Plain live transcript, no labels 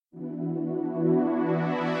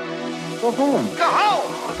Go home. Go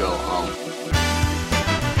home! Go home.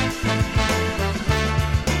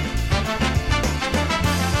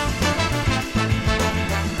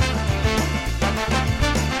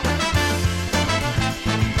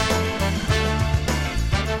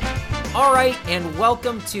 All right, and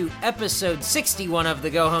welcome to episode 61 of the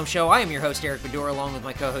Go Home Show. I am your host, Eric Baudour, along with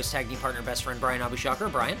my co-host, tag team partner, best friend, Bryan Abou. Chacra.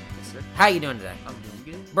 Bryan, yes, sir. How you doing today? I'm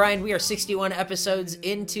doing good. Bryan, we are 61 episodes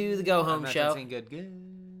into the Go Home Show. Good.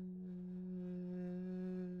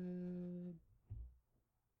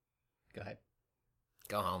 Go ahead.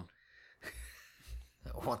 Go home.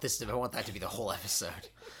 I want that to be the whole episode.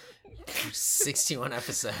 61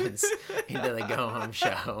 episodes into the Go Home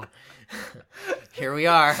Show. Here we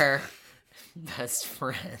are, best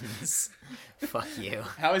friends. Fuck you.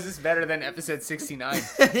 How is this better than episode 69?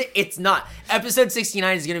 It's not. Episode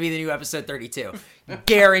 69 is going to be the new episode 32.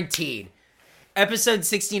 Guaranteed. Episode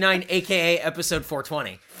 69, aka episode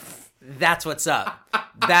 420. That's what's up.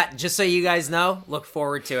 That, just so you guys know, look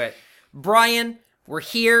forward to it. Bryan, we're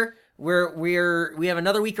here. We have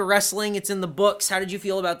another week of wrestling. It's in the books. How did you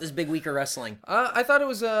feel about this big week of wrestling? I thought it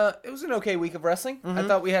was an okay week of wrestling. Mm-hmm. I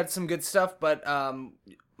thought we had some good stuff, but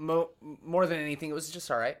more than anything, it was just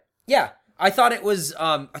all right. Yeah, I thought it was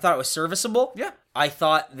serviceable. Yeah, I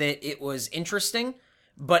thought that it was interesting,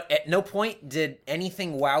 but at no point did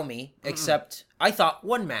anything wow me except I thought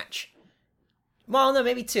one match. Well, no,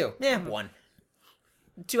 maybe two. Yeah, one.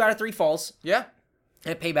 2 out of 3 falls. Yeah.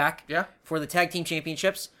 At Payback. Yeah. For the tag team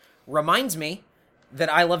championships. Reminds me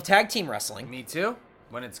that I love tag team wrestling. Me too.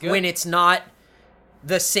 When it's good. When it's not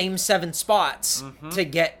the same 7 spots to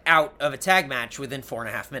get out of a tag match within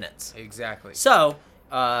 4.5 minutes. Exactly. So,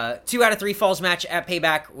 2 out of 3 falls match at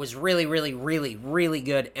Payback was really, really, really, really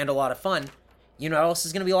good and a lot of fun. You know what else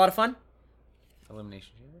is going to be a lot of fun?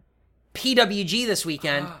 Elimination Chamber? PWG this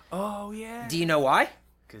weekend. Oh, yeah. Do you know why?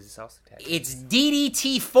 Because it's also tag. It's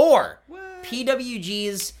DDT4. What?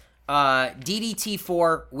 PWG's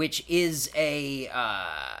DDT4, which is a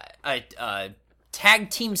tag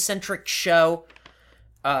team centric show.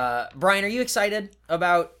 Bryan, are you excited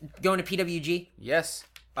about going to PWG? Yes.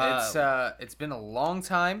 It's been a long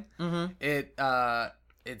time.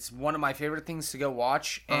 It's one of my favorite things to go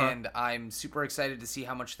watch, and I'm super excited to see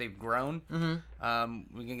how much they've grown.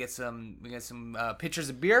 We can get some pitchers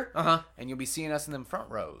of beer, and you'll be seeing us in them front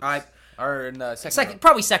rows. Or in the second row.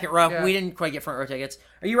 Probably second row. Yeah. We didn't quite get front row tickets.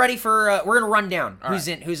 Are you ready for? We're gonna run down who's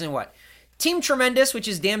in what. Team Tremendous, which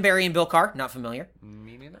is Dan Barry and Bill Carr. Not familiar.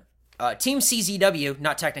 Me neither. Team CZW,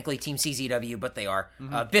 not technically Team CZW, but they are.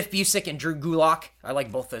 Biff Busick and Drew Gulak. I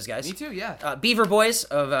like both those guys. Me too, yeah. Beaver Boys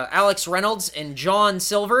of Alex Reynolds and John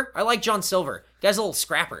Silver. I like John Silver. Guy's a little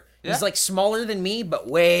scrapper. Yeah. He's like smaller than me, but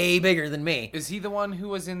way bigger than me. Is he the one who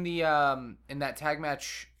was in the in that tag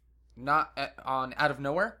match, not on Out of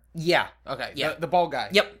Nowhere? Yeah. Okay. Yeah. The bald guy.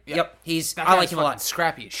 Yep. I like him a lot.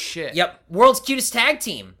 Scrappy as shit. Yep. World's Cutest Tag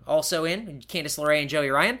Team also in. Candice LeRae and Joey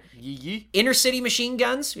Ryan. Yee. Inner City Machine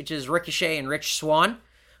Guns, which is Ricochet and Rich Swann.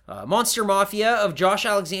 Monster Mafia of Josh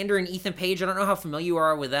Alexander and Ethan Page. I don't know how familiar you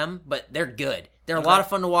are with them, but they're good. They're a lot of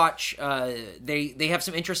fun to watch. They have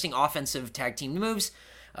some interesting offensive tag team moves.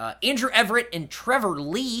 Andrew Everett and Trevor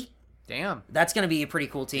Lee. Damn. That's going to be a pretty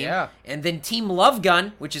cool team. Yeah. And then Team Love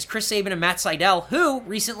Gun, which is Chris Sabin and Matt Seidel, who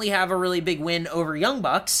recently have a really big win over Young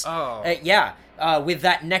Bucks. Oh. With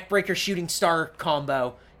that neckbreaker shooting star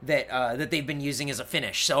combo that they've been using as a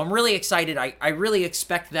finish. So I'm really excited. I really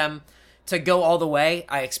expect them to go all the way.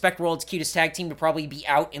 I expect World's Cutest Tag Team to probably be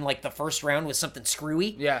out in like the first round with something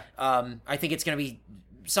screwy. Yeah. I think it's going to be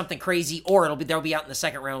something crazy, or they'll be out in the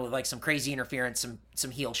second round with like some crazy interference,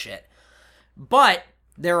 some heel shit. But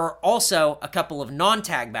there are also a couple of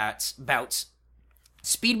non-tag bouts.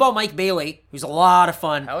 Speedball Mike Bailey, who's a lot of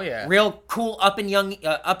fun. Hell yeah. Real cool up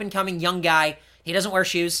and coming young guy. He doesn't wear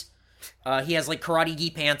shoes. He has like karate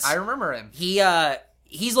gi pants. I remember him.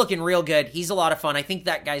 He's looking real good. He's a lot of fun. I think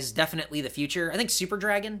that guy's definitely the future. I think Super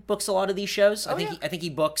Dragon books a lot of these shows. I think he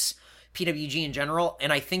books PWG in general,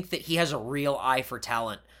 and I think that he has a real eye for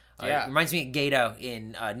talent. It reminds me of Gato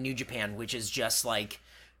in New Japan, which is just like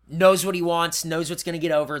knows what he wants, knows what's going to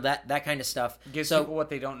get over, that kind of stuff. Gives people what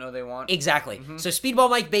they don't know they want. Exactly. So Speedball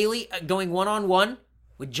Mike Bailey going one-on-one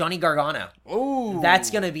with Johnny Gargano. Ooh.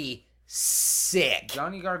 That's going to be sick.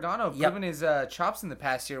 Johnny Gargano proven his chops in the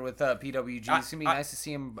past year with PWG. It's going to be nice to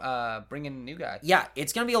see him bring in a new guy. Yeah,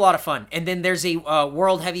 it's going to be a lot of fun. And then there's a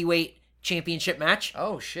World Heavyweight Championship match.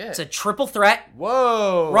 Oh, shit. It's a triple threat.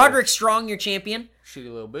 Whoa. Roderick Strong, your champion.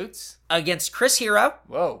 Shitty little boots. Against Chris Hero.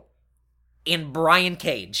 Whoa. And Brian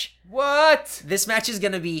Cage. What? This match is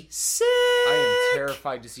going to be sick. I am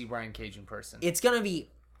terrified to see Brian Cage in person. It's going to be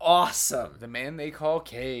awesome. The man they call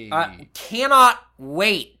Cage. Cannot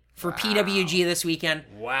wait for PWG this weekend.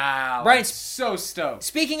 Wow. Bryan, so stoked.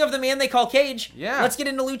 Speaking of the man they call Cage, let's get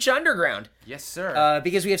into Lucha Underground. Yes, sir.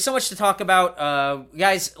 Because we have so much to talk about.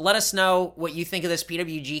 Guys, let us know what you think of this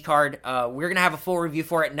PWG card. We're going to have a full review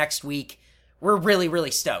for it next week. We're really,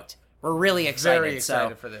 really stoked. We're really excited. Very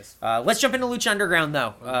excited for this. Let's jump into Lucha Underground,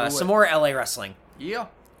 though. Some more LA wrestling. Yeah.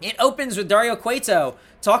 It opens with Dario Cueto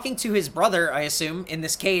talking to his brother, I assume, in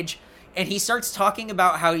this cage. And he starts talking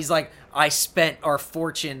about how he's like, I spent our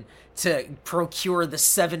fortune to procure the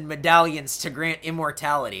 7 medallions to grant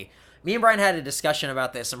immortality. Me and Bryan had a discussion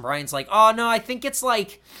about this, and Bryan's like, oh, no, I think it's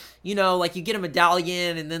like, you know, like you get a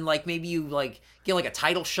medallion, and then like maybe you like get like a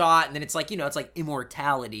title shot, and then it's like, you know, it's like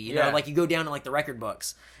immortality, you know, like you go down in like the record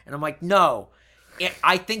books. And I'm like, no,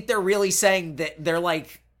 I think they're really saying that they're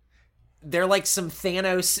like some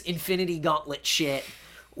Thanos Infinity Gauntlet shit,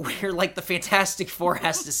 where like the Fantastic Four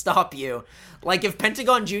has to stop you. Like if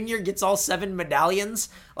Pentagon Jr. gets all 7 medallions,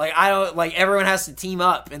 like everyone has to team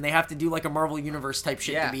up and they have to do like a Marvel Universe type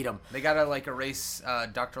shit to beat them. They gotta like erase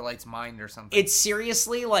Dr. Light's mind or something. It's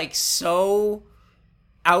seriously like so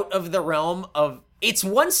out of the realm of, it's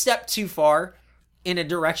one step too far in a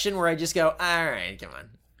direction where I just go, all right, come on.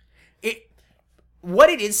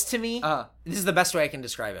 What it is to me, this is the best way I can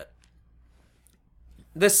describe it.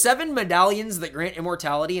 The 7 medallions that grant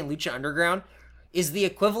immortality in Lucha Underground is the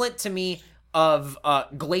equivalent to me of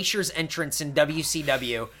Glacier's entrance in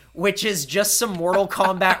WCW, which is just some Mortal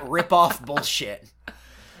Kombat ripoff bullshit.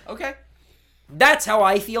 Okay. That's how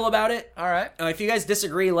I feel about it. All right. If you guys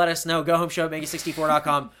disagree, let us know.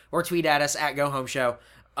 GoHomeShow@mega64.com or tweet at us at GoHomeShow.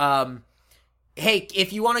 Hey,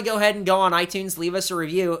 if you want to go ahead and go on iTunes, leave us a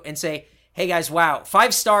review and say, hey guys, wow,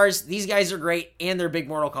 5 stars, these guys are great, and they're big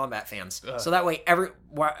Mortal Kombat fans. So that way,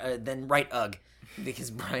 then write ugh, because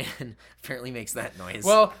Bryan apparently makes that noise.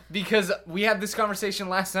 Well, because we had this conversation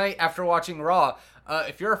last night after watching Raw.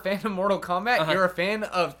 If you're a fan of Mortal Kombat, you're a fan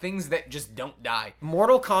of things that just don't die.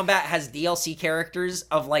 Mortal Kombat has DLC characters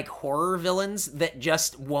of like horror villains that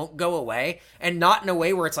just won't go away, and not in a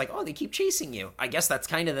way where it's like, oh, they keep chasing you. I guess that's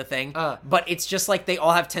kind of the thing, but it's just like they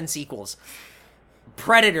all have 10 sequels.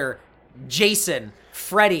 Predator, Jason,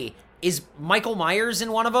 Freddy. Is Michael Myers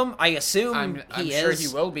in one of them? I assume I'm he sure is. he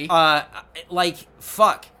will be. Like,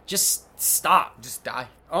 fuck. Just stop. Just die.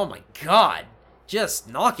 Oh my god. Just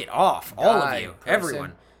knock it off. All of you. Person.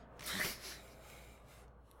 Everyone.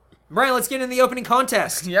 Bryan, let's get in the opening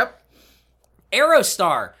contest. Yep.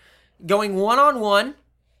 Aerostar going one-on-one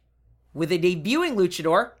with a debuting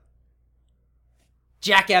luchador,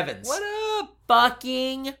 Jack Evans. What up?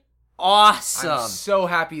 Fucking awesome. I'm so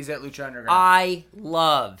happy he's at Lucha Underground. I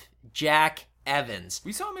love Jack Evans.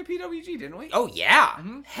 We saw him at PWG, didn't we? Oh, yeah.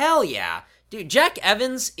 Hell yeah. Dude, Jack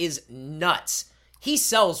Evans is nuts. He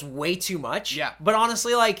sells way too much. Yeah. But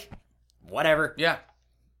honestly, like, whatever. Yeah.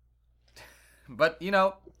 But, you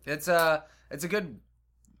know, it's a good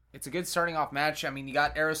starting off match. I mean, you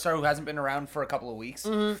got Aerostar, who hasn't been around for a couple of weeks.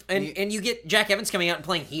 Mm-hmm. And you get Jack Evans coming out and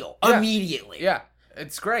playing heel immediately. Yeah.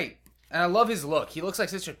 It's great. And I love his look. He looks like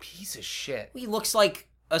such a piece of shit. He looks like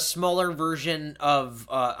a smaller version of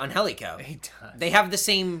Angelico. He does. They have the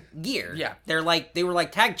same gear. Yeah. They were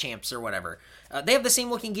like tag champs or whatever. They have the same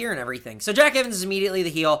looking gear and everything. So Jack Evans is immediately the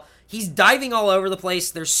heel. He's diving all over the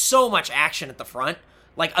place. There's so much action at the front.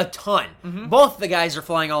 Like, a ton. Mm-hmm. Both the guys are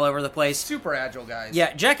flying all over the place. Super agile guys.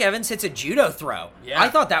 Yeah, Jack Evans hits a judo throw. Yeah. I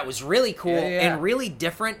thought that was really cool and really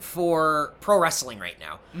different for pro wrestling right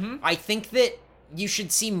now. Mm-hmm. I think that you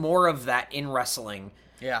should see more of that in wrestling.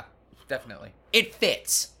 Yeah, definitely. It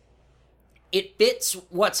fits. It fits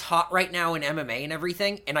what's hot right now in MMA and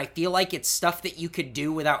everything, and I feel like it's stuff that you could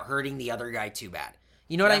do without hurting the other guy too bad.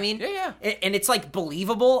 You know what I mean? Yeah. And it's, like,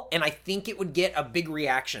 believable, and I think it would get a big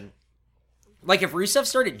reaction. Like, if Rusev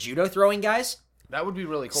started judo throwing guys... That would be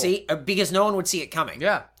really cool. See? Because no one would see it coming.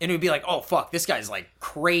 Yeah. And it would be like, oh, fuck, this guy's, like,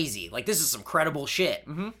 crazy. Like, this is some credible shit.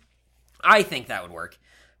 Mm-hmm. I think that would work.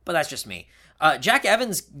 But that's just me. Jack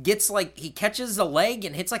Evans gets, like, he catches a leg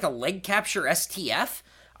and hits, like, a leg capture STF.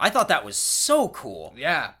 I thought that was so cool.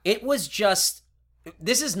 Yeah. It was just...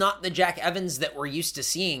 This is not the Jack Evans that we're used to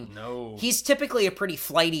seeing. No. He's typically a pretty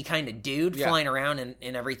flighty kind of dude, flying around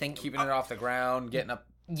and everything. Keeping it off the ground, getting up.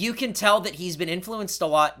 You can tell that he's been influenced a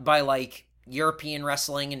lot by, like, European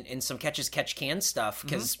wrestling and some catch-can stuff,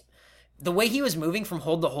 because the way he was moving from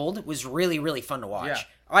hold to hold was really, really fun to watch. Yeah.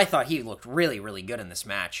 I thought he looked really, really good in this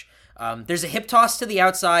match. There's a hip toss to the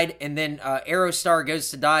outside, and then Aerostar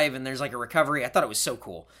goes to dive, and there's, like, a recovery. I thought it was so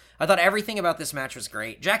cool. I thought everything about this match was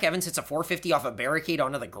great. Jack Evans hits a 450 off a barricade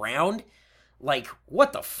onto the ground. Like,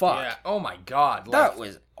 what the fuck? Yeah. Oh, my God. That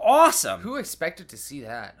was awesome. Who expected to see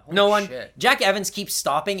that? Holy no one. shit. Jack Evans keeps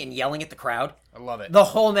stopping and yelling at the crowd. I love it. The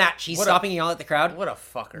whole match, he's stopping and yelling at the crowd. What a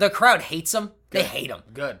fucker. The crowd hates him. Good. They hate him.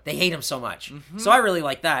 Good. They hate him so much. So I really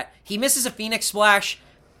like that. He misses a Phoenix Splash,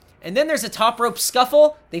 and then there's a top rope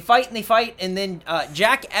scuffle. They fight, and then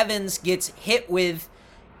Jack Evans gets hit with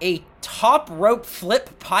a top rope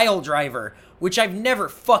flip pile driver, which I've never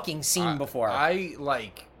fucking seen before. I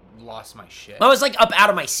lost my shit. I was up out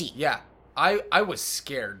of my seat. Yeah. I was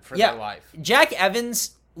scared for their life. Jack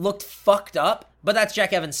Evans looked fucked up, but that's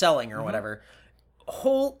Jack Evans selling or whatever.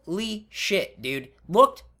 Holy shit, dude.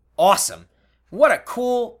 Looked awesome. What a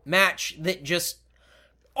cool match that just...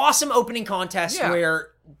 Awesome opening contest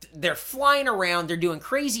where they're flying around, they're doing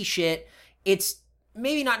crazy shit. It's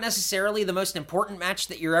maybe not necessarily the most important match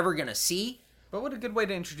that you're ever going to see. But what a good way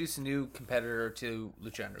to introduce a new competitor to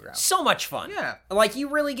Lucha Underground. So much fun. Yeah. You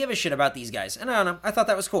really give a shit about these guys. And I don't know, I thought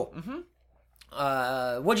that was cool.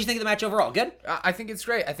 What'd you think of the match overall? Good? I think it's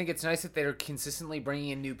great. I think it's nice that they're consistently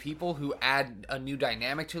bringing in new people who add a new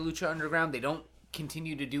dynamic to Lucha Underground. They don't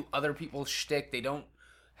continue to do other people's shtick. They don't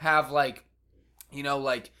have,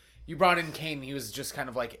 you brought in Kane, he was just kind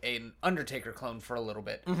of like an Undertaker clone for a little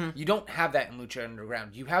bit. You don't have that in Lucha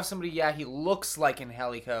Underground. You have somebody, he looks like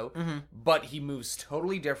Angelico, but he moves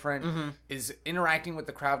totally different, is interacting with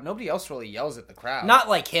the crowd. Nobody else really yells at the crowd. Not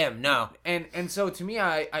like him, no. And so to me,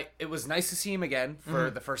 it was nice to see him again for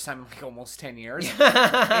the first time in almost 10 years.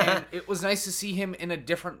 And it was nice to see him in a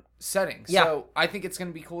different setting. Yeah. So I think it's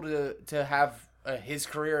going to be cool to have his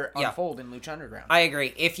career unfold in Lucha Underground. I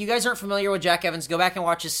agree. If you guys aren't familiar with Jack Evans, go back and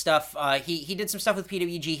watch his stuff. He did some stuff with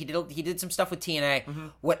PWG. He did some stuff with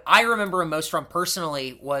TNA. What I remember him most from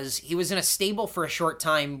personally was he was in a stable for a short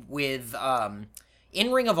time with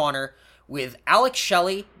in Ring of Honor with Alex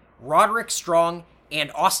Shelley, Roderick Strong, and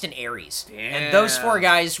Austin Aries. Damn. And those four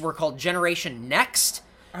guys were called Generation Next.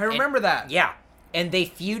 I remember that. Yeah. And they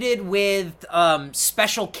feuded with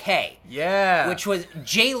Special K. Yeah. Which was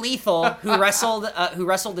Jay Lethal, who wrestled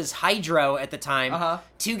as Hydro at the time.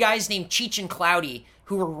 Two guys named Cheech and Cloudy,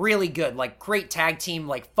 who were really good. Great tag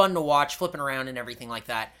team, fun to watch, flipping around and everything like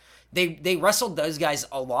that. They wrestled those guys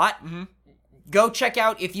a lot. Go check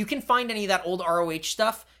out, if you can find any of that old ROH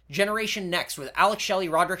stuff, Generation Next with Alex Shelley,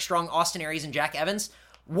 Roderick Strong, Austin Aries, and Jack Evans.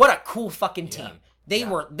 What a cool fucking team. They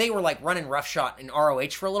were running roughshod in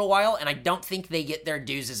ROH for a little while, and I don't think they get their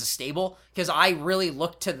dues as a stable, because I really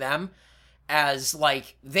looked to them as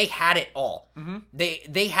they had it all.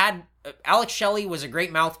 They had Alex Shelley was a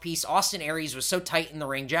great mouthpiece. Austin Aries was so tight in the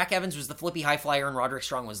ring. Jack Evans was the flippy high flyer, and Roderick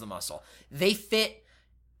Strong was the muscle. They fit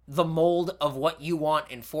the mold of what you want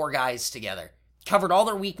in four guys together. Covered all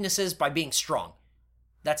their weaknesses by being strong.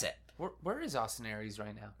 That's it. Where is Austin Aries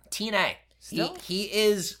right now? TNA. Still? He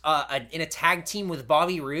is in a tag team with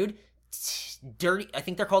Bobby Roode. Dirty. I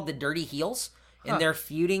think they're called the Dirty Heels, and they're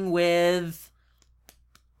feuding with.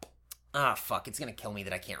 Fuck! It's gonna kill me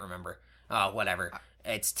that I can't remember. Whatever.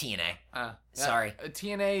 It's TNA. Sorry.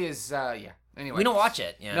 TNA is Anyway, we don't watch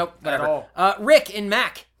it. Yeah. Nope. Whatever. At all. Rick and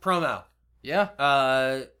Mac promo.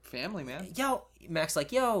 Yeah. Family man. Yo, Mac's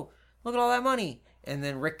like, yo, look at all that money, and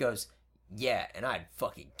then Rick goes, yeah, and I'd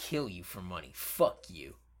fucking kill you for money. Fuck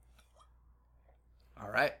you. All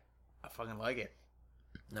right. I fucking like it.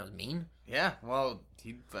 That was mean. Yeah, well,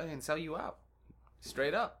 he'd fucking sell you out.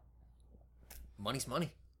 Straight up. Money's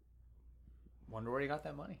money. Wonder where he got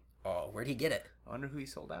that money. Oh, where'd he get it? I wonder who he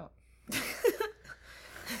sold out.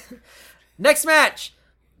 Next match.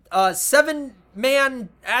 7-man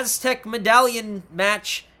Aztec medallion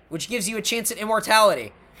match, which gives you a chance at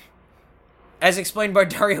immortality. As explained by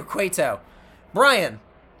Dario Cueto. Bryan,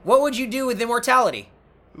 what would you do with immortality?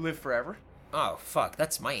 Live forever. Oh, fuck.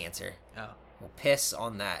 That's my answer. Oh. Well, piss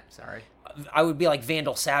on that. Sorry. I would be like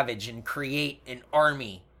Vandal Savage and create an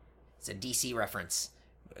army. It's a DC reference.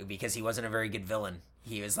 Because he wasn't a very good villain.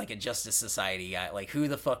 He was like a Justice Society guy. Who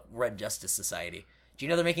the fuck read Justice Society? Do you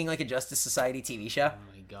know they're making a Justice Society TV show?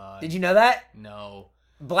 Oh my god. Did you know that? No.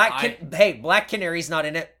 Hey, Black Canary's not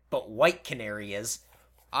in it, but White Canary is.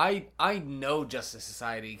 I know Justice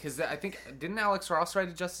Society because I think didn't Alex Ross write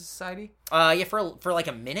a Justice Society? Yeah, for like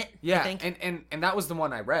a minute. Yeah, I think. And that was the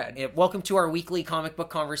one I read. Yeah, welcome to our weekly comic book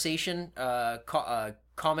conversation.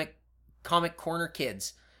 Comic Corner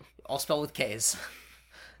Kids, all spelled with K's.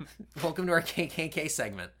 Welcome to our KKK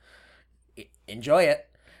segment. Enjoy it.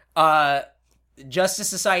 Justice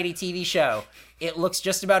Society TV show. It looks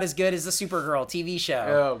just about as good as the Supergirl TV show.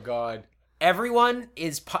 Oh God. Everyone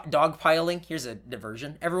is dogpiling. Here's a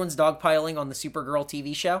diversion. Everyone's dogpiling on the Supergirl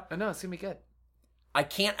TV show. I know, it's going to be good. I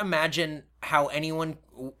can't imagine how anyone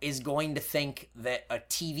is going to think that a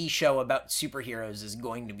TV show about superheroes is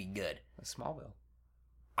going to be good. Smallville.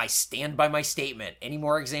 I stand by my statement. Any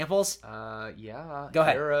more examples? Yeah. Go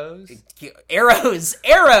ahead.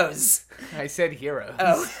 Arrows. I said heroes.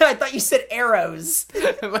 Oh, I thought you said arrows.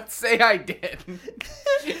 Let's say I did.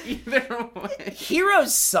 Either way.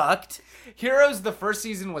 Heroes sucked. Heroes, the first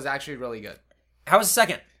season was actually really good. How was the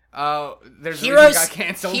second? There's Heroes got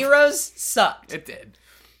canceled. Heroes sucked. It did.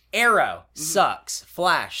 Arrow sucks.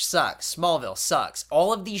 Flash sucks. Smallville sucks.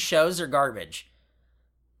 All of these shows are garbage.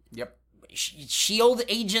 Yep. Shield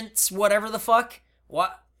agents, whatever the fuck.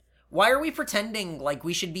 What? Why are we pretending like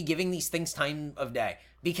we should be giving these things time of day?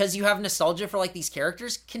 Because you have nostalgia for like these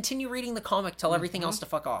characters? Continue reading the comic. Tell everything else to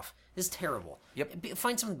fuck off. This is terrible. Yep.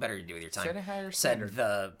 Find something better to do with your time. Set a higher said standard.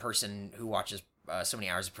 the person who watches so many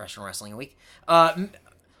hours of professional wrestling a week.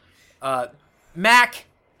 Mac,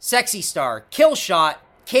 Sexy Star, Killshot,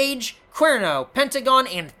 Cage, Cuerno, Pentagon,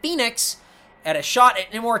 and Phoenix at a shot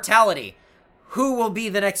at immortality. Who will be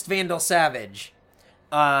the next Vandal Savage?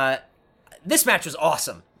 This match was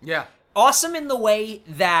awesome. Yeah. Awesome in the way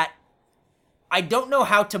that I don't know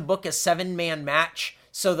how to book a 7-man match,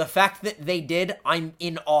 so the fact that they did, I'm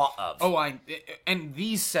in awe of. Oh, and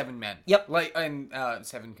these 7 men. Yep. And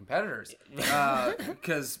 7 competitors.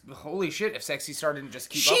 Because, holy shit, if Sexy Star didn't just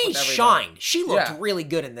keep up with everybody. She shined. She looked really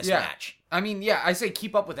good in this match. I mean, yeah, I say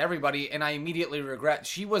keep up with everybody, and I immediately regret.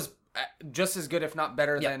 She was just as good, if not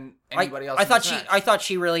better, than anybody else. I thought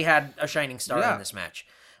she really had a shining star in this match.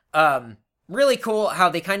 Really cool how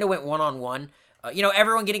they kind of went one-on-one.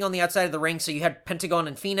 Everyone getting on the outside of the ring. So you had Pentagon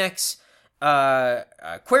and Phoenix.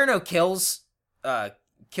 Cuerno kills. Cuerno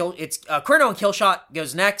and Killshot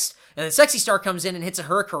goes next, and then Sexy Star comes in and hits a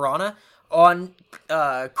Hurricanrana on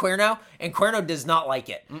Cuerno, and Cuerno does not like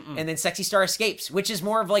it. And then Sexy Star escapes, which is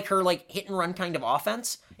more of like her like hit and run kind of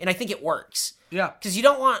offense, and I think it works. Yeah, because you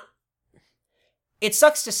don't want. It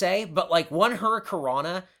sucks to say, but like one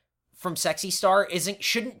Hurricanrana from Sexy Star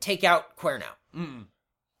shouldn't take out Cuerno.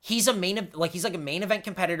 He's he's like a main event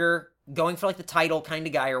competitor going for like the title kind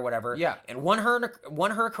of guy or whatever. Yeah, and one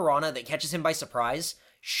Hurricanrana that catches him by surprise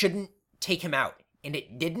shouldn't take him out. And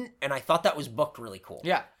it didn't, and I thought that was booked really cool.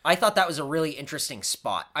 Yeah. I thought that was a really interesting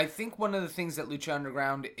spot. I think one of the things that Lucha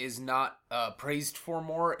Underground is not praised for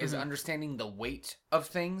more is understanding the weight of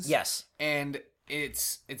things. Yes. And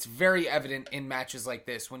it's very evident in matches like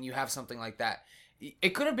this when you have something like that. It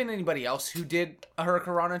could have been anybody else who did a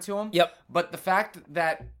Hurricanrana to him. Yep. But the fact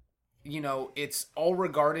that, it's all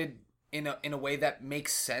regarded in a way that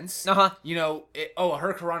makes sense. Uh-huh. A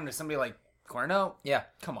Hurricanrana to somebody like Cuerno? Yeah.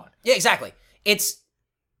 Come on. Yeah, exactly.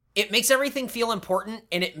 It makes everything feel important,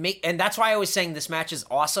 and that's why I was saying this match is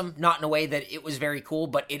awesome, not in a way that it was very cool,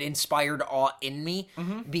 but it inspired awe in me,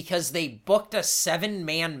 because they booked a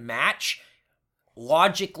 7-man match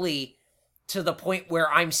logically to the point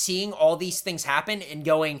where I'm seeing all these things happen and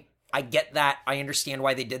going, I get that, I understand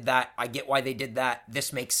why they did that, I get why they did that,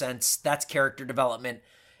 this makes sense, that's character development.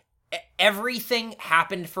 Everything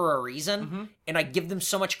happened for a reason, and I give them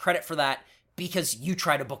so much credit for that. Because you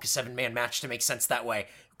try to book a 7-man match to make sense that way.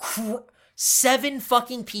 7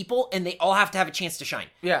 fucking people, and they all have to have a chance to shine.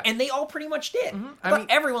 Yeah. And they all pretty much did. I mean,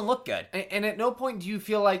 everyone looked good. And at no point do you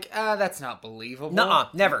feel like, that's not believable. Nuh-uh,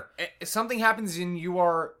 never. Something happens and you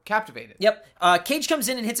are captivated. Yep. Cage comes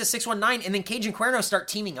in and hits a 619, and then Cage and Cuerno start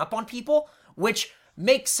teaming up on people, which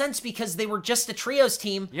makes sense because they were just a trios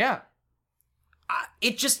team. Yeah.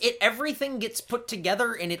 Everything gets put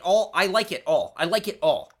together and I like it all.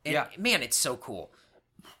 And man, it's so cool.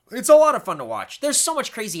 It's a lot of fun to watch. There's so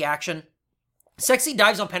much crazy action. Sexy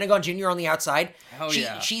dives on Pentagon Jr. on the outside. Hell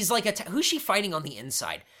yeah. She's like, who's she fighting on the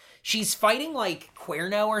inside? She's fighting like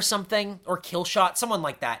Cuerno or something, or Killshot, someone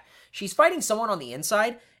like that. She's fighting someone on the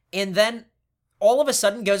inside, and then all of a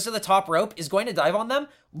sudden goes to the top rope, is going to dive on them,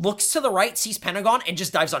 looks to the right, sees Pentagon, and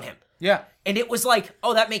just dives on him. Yeah. And it was like,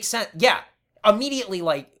 oh, that makes sense. Yeah. Immediately,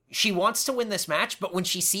 like, she wants to win this match, but when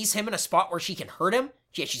she sees him in a spot where she can hurt him,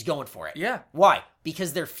 yeah, she's going for it. Yeah. Why?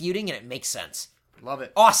 Because they're feuding and it makes sense. Love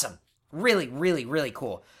it. Awesome. Really, really, really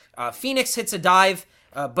cool. Phoenix hits a dive,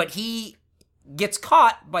 but he gets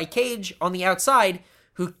caught by Cage on the outside,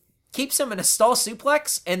 who keeps him in a stall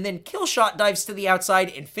suplex, and then Killshot dives to the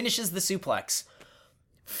outside and finishes the suplex.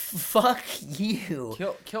 Fuck you.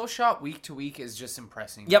 Killshot week to week is just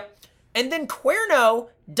impressing. Yep. And then Cuerno,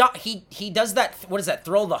 he does that, what is that,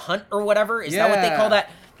 throw the hunt or whatever? Is that what they call that?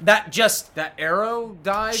 That arrow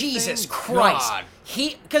dive Jesus thing? Christ. God.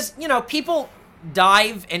 Because, people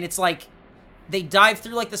dive and it's like, they dive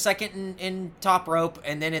through like the second in top rope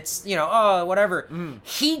and then it's, whatever.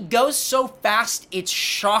 He goes so fast, it's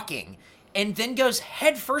shocking. And then goes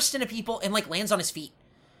head first into people and like lands on his feet.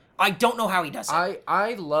 I don't know how he does it.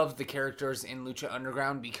 I love the characters in Lucha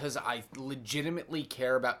Underground because I legitimately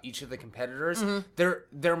care about each of the competitors.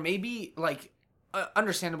 There may be, like,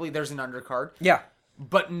 understandably, there's an undercard. Yeah.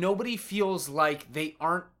 But nobody feels like they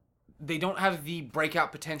don't have the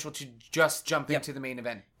breakout potential to just jump into the main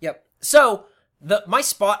event. Yep. So, my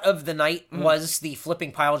spot of the night was the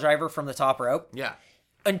flipping pile driver from the top rope. Yeah.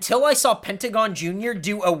 Until I saw Pentagon Jr.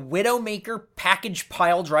 do a Widowmaker package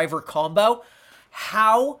pile driver combo,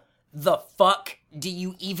 how the fuck do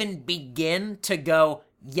you even begin to go,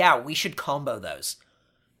 yeah, we should combo those?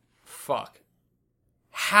 Fuck.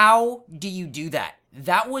 How do you do that?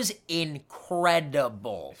 That was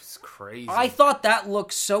incredible. It's crazy. I thought that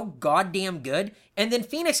looked so goddamn good. And then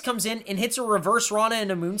Phoenix comes in and hits a reverse Rana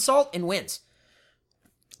and a moonsault and wins.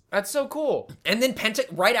 That's so cool. And then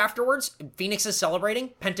right afterwards, Phoenix is celebrating.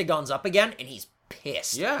 Pentagon's up again, and he's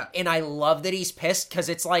pissed. Yeah. And I love that he's pissed because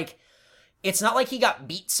it's like, it's not like he got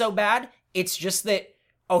beat so bad. It's just that,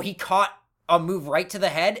 he caught a move right to the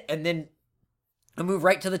head and then a move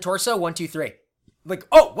right to the torso. 1, 2, 3. Like,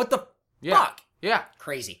 what the fuck? Yeah.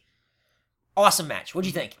 Crazy. Awesome match. What'd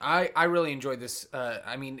you think? I really enjoyed this.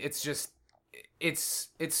 I mean, it's just, it's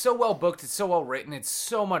so well booked. It's so well written. It's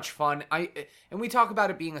so much fun. And we talk about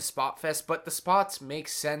it being a spot fest, but the spots make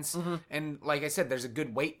sense. And like I said, there's a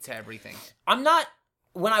good weight to everything.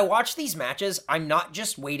 When I watch these matches, I'm not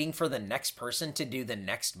just waiting for the next person to do the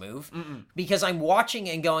next move. Because I'm watching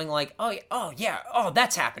and going like,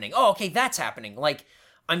 that's happening. Oh, okay, that's happening. Like,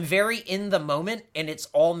 I'm very in the moment, and it's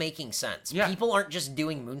all making sense. Yeah. People aren't just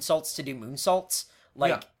doing moonsaults to do moonsaults.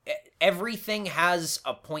 Like, everything has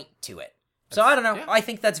a point to it. So, I don't know. Yeah. I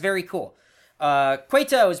think that's very cool.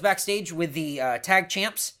 Cueto is backstage with the tag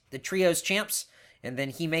champs, the trios champs, and then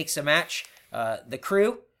he makes a match. The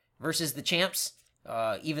Crew versus the champs,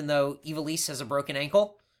 even though Ivelisse has a broken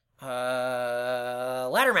ankle.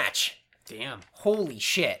 Ladder match. Damn. Holy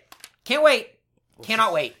shit. Can't wait.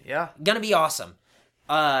 Cannot wait. Yeah. Gonna be awesome.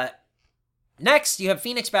 Next, you have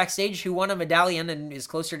Phoenix backstage, who won a medallion and is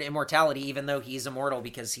closer to immortality, even though he's immortal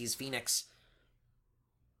because he's Phoenix.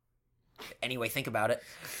 Anyway, think about it.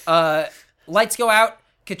 Lights go out.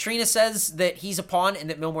 Katrina says that he's a pawn and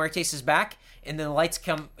that Mil Muertes is back. And then the lights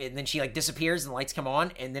come, and then she, like, disappears, and the lights come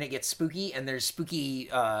on, and then it gets spooky, and there's spooky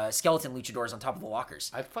skeleton luchadors on top of the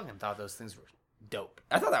lockers. I fucking thought those things were dope.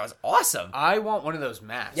 I thought that was awesome. I want one of those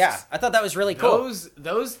masks. Yeah, I thought that was really cool.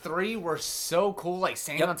 Those three were so cool, like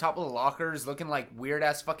standing on top of the lockers, looking like weird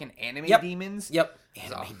ass fucking anime demons. Yep.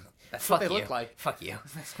 That's what they look like. Fuck you.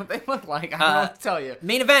 That's what they look like. I don't know what to tell you.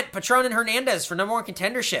 Main event: Patron and Hernandez for #1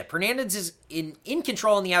 contendership. Hernandez is in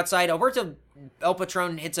control on the outside. Alberto El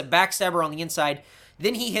Patron hits a backstabber on the inside.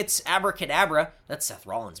 Then he hits Abracadabra. That's Seth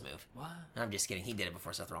Rollins' move. What? I'm just kidding. He did it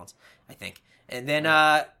before Seth Rollins, I think. And then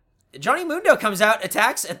Johnny Mundo comes out,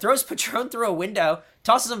 attacks, and throws Patron through a window,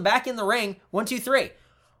 tosses him back in the ring. 1, 2, 3.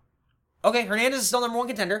 Okay, Hernandez is still #1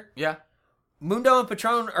 contender. Yeah. Mundo and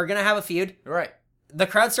Patron are going to have a feud. You're right. The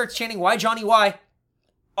crowd starts chanting, "Why Johnny, why?"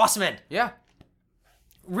 Awesome end. Yeah.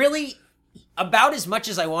 Really, about as much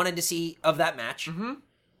as I wanted to see of that match. Mm-hmm.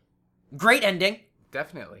 Great ending.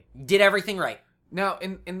 Definitely. Did everything right. Now,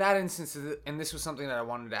 in that instance, and this was something that I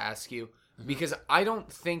wanted to ask you, because I don't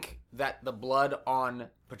think that the blood on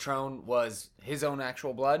Patron was his own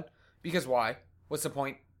actual blood. Because why? What's the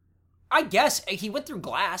point? I guess he went through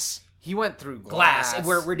glass. He went through glass.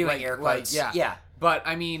 We're doing air quotes. Yeah. But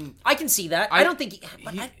I mean, I can see that. I don't think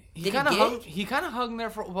he kind of hung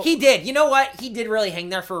there for. He did. You know what? He did really hang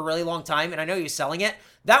there for a really long time, and I know he was selling it.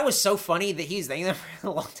 That was so funny that he was hanging there for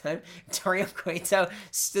a long time. Dario Cueto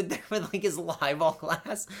stood there with like his highball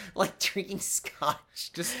glass, like drinking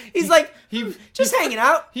scotch. He's hanging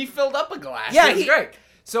out. He filled up a glass. Yeah, he's great.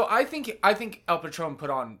 So I think El Patron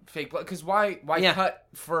put on fake blood because why cut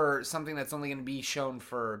for something that's only going to be shown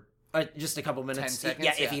for just a couple minutes, 10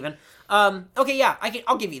 seconds, if even. Okay, yeah,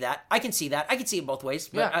 I'll give you that. I can see that. I can see it both ways.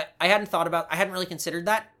 But I hadn't really considered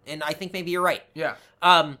that, and I think maybe you're right. Yeah.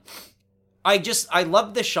 I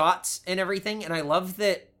love the shots and everything, and I love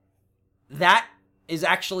that is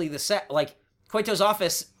actually the set. Like, Cueto's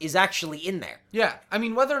office is actually in there. Yeah, I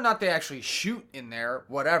mean, whether or not they actually shoot in there,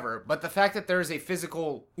 whatever, but the fact that there is a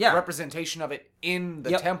physical representation of it in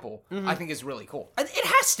the temple, I think is really cool. It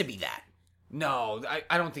has to be that. No,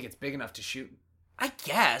 I don't think it's big enough to shoot. I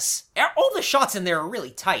guess. All the shots in there are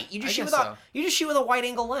really tight. You just shoot with a wide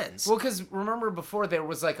angle lens. Well, because remember before there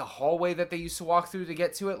was like a hallway that they used to walk through to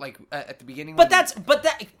get to it, like at the beginning.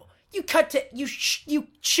 You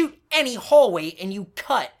shoot any hallway and you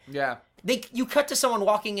cut. Yeah. You cut to someone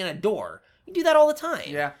walking in a door. You do that all the time.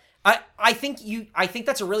 Yeah. I think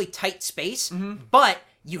that's a really tight space, but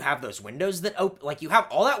you have those windows that open. Like, you have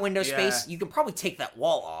all that window space. You can probably take that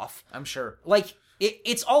wall off. I'm sure. Like,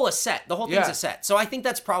 it's all a set. The whole thing's a set. So I think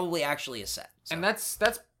that's probably actually a set. So. And that's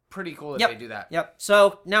pretty cool that they do that. Yep.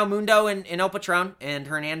 So now Mundo and El Patron and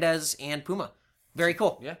Hernandez and Puma. Very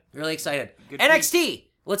cool. Yeah. Really excited. Good NXT. Piece.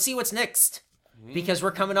 Let's see what's next. Because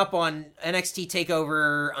we're coming up on NXT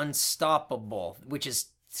TakeOver Unstoppable, which is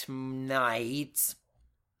tonight.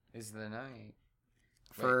 Is the night.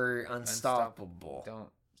 For Unstoppable. Don't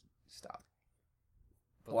stop.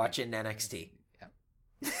 Watching NXT.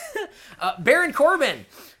 Baron Corbin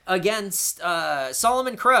against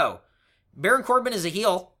Solomon Crow. Baron Corbin is a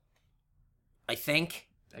heel, I think.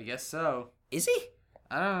 I guess so. Is he?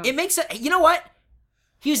 I don't know. It makes it. You know what?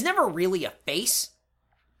 He was never really a face.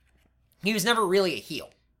 He was never really a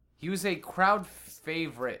heel. He was a crowd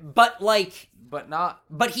favorite, but not.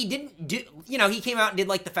 But he didn't do. You know, he came out and did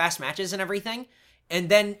like the fast matches and everything, and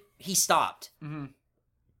then he stopped. Mm-hmm.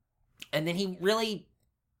 And then he really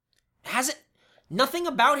hasn't. Nothing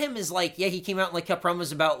about him is like, yeah, he came out and like cut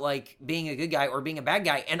promos about like being a good guy or being a bad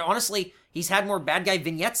guy. And honestly, he's had more bad guy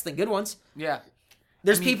vignettes than good ones. Yeah.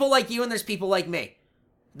 There's people like you and there's people like me.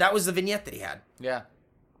 That was the vignette that he had. Yeah.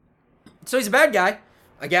 So he's a bad guy,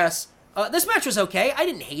 I guess. This match was okay. I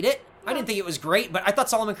didn't hate it. I didn't think it was great, but I thought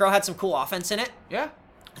Solomon Crow had some cool offense in it. Yeah.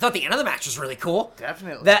 I thought the end of the match was really cool.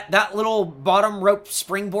 Definitely. That little bottom rope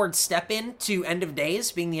springboard step in to End of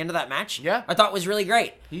Days being the end of that match. Yeah. I thought was really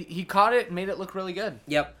great. He caught it and made it look really good.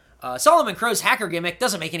 Yep. Solomon Crow's hacker gimmick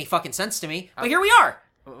doesn't make any fucking sense to me, but here we are.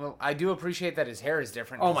 Well, I do appreciate that his hair is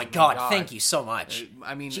different. Oh my god, thank you so much.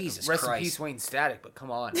 I mean, Jesus rest Christ. in peace, Wayne Static, but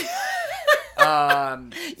come on.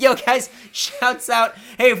 Yo, guys, shouts out.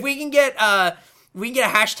 Hey, if we can get a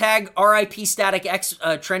hashtag RIP Static X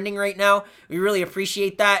trending right now, we really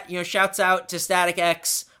appreciate that. You know, shouts out to Static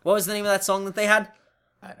X. What was the name of that song that they had?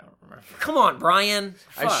 I don't remember. Come on, Bryan.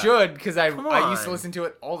 Fuck. I should, because I used to listen to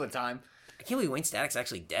it all the time. I can't believe Wayne Static's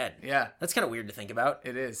actually dead. Yeah. That's kind of weird to think about.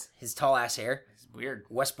 It is. His tall ass hair. It's weird.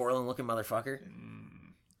 West Borland looking motherfucker.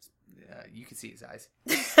 You can see his eyes.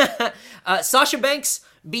 Sasha Banks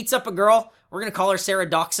beats up a girl. We're going to call her Sarah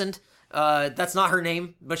Dachshund. That's not her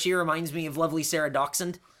name, but she reminds me of lovely Sarah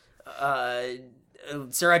Dachshund.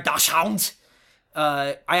 Sarah Dachshund.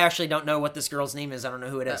 I actually don't know what this girl's name is. I don't know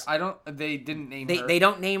who it is. They didn't name her. They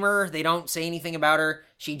don't name her. They don't say anything about her.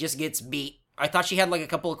 She just gets beat. I thought she had like a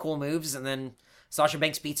couple of cool moves, and then Sasha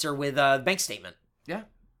Banks beats her with a bank statement. Yeah.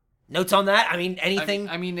 Notes on that? I mean, anything?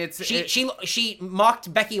 She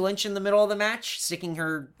mocked Becky Lynch in the middle of the match, sticking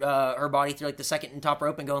her body through like the second and top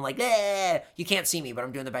rope and going like, "Bleh! You can't see me, but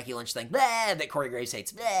I'm doing the Becky Lynch thing." Bleh! That Corey Graves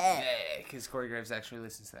hates. Because Corey Graves actually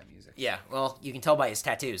listens to that music. Yeah, well, you can tell by his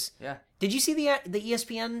tattoos. Yeah. Did you see the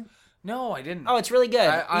ESPN? No, I didn't. Oh, it's really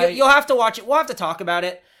good. You'll have to watch it. We'll have to talk about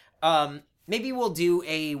it. Maybe we'll do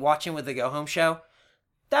a Watching with the Go Home show.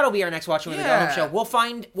 That'll be our next Watching with the Go Home show. We'll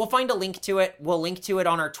find a link to it. We'll link to it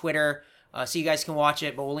on our Twitter, so you guys can watch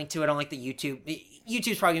it. But we'll link to it on like the YouTube.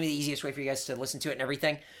 YouTube's probably gonna be the easiest way for you guys to listen to it and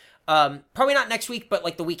everything. Probably not next week, but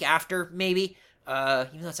like the week after, maybe.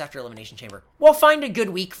 Even though it's after Elimination Chamber, we'll find a good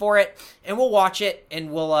week for it, and we'll watch it,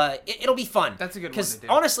 and we'll it'll be fun. That's a good one because to do.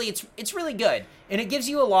 Honestly, it's really good, and it gives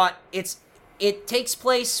you a lot. It takes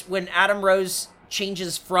place when Adam Rose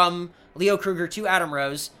changes from Leo Kruger to Adam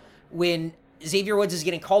Rose, when Xavier Woods is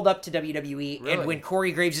getting called up to WWE, and when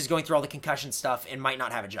Corey Graves is going through all the concussion stuff and might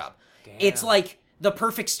not have a job. Damn. It's like the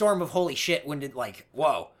perfect storm of holy shit when did like,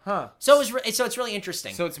 whoa. Huh. So it's really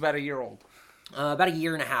interesting. So it's about a year old. About a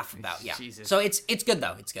year and a half about, yeah. Jesus. So it's good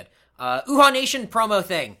though. It's good. Uhaa Nation promo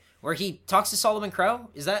thing where he talks to Solomon Crow.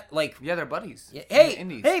 Is that like... Yeah, they're buddies. Yeah, hey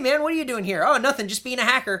man, what are you doing here? Oh, nothing, just being a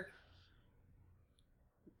hacker.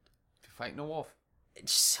 Fighting a wolf.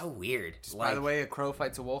 It's so weird. By the way, a crow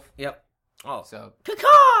fights a wolf. Yep. Oh. So.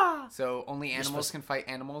 Caw! So only animals can fight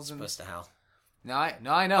animals. Supposed to hell. No,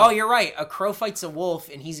 I know. Oh, you're right. A crow fights a wolf,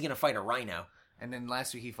 and he's gonna fight a rhino. And then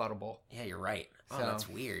last week he fought a bull. Yeah, you're right. Oh, that's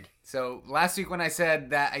weird. So last week when I said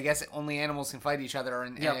that I guess only animals can fight each other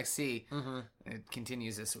in NXT, it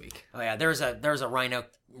continues this week. Oh yeah, there's a rhino.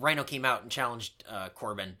 Rhino came out and challenged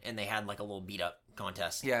Corbin, and they had like a little beat up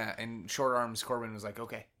contest. Yeah, and short arms Corbin was like,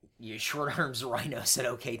 okay. Yeah, short arms Rhino said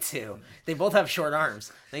okay too. They both have short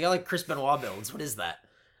arms. They got like Chris Benoit builds. What is that?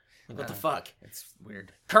 Like, what the fuck? It's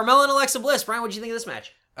weird. Carmella and Alexa Bliss. Brian, what did you think of this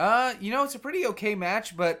match? It's a pretty okay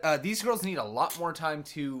match, but these girls need a lot more time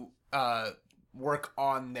to work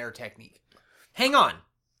on their technique. Hang on.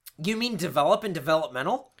 You mean develop and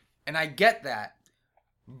developmental? And I get that.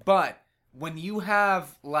 But when you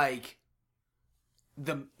have like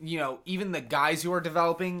even the guys who are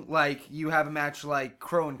developing, like you have a match like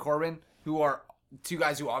Crow and Corbin, who are two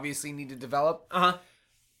guys who obviously need to develop.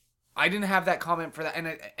 I didn't have that comment for that,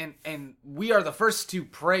 and we are the first to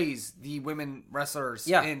praise the women wrestlers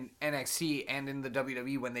in NXT and in the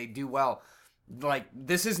WWE when they do well. Like,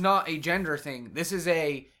 this is not a gender thing. This is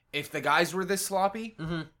if the guys were this sloppy,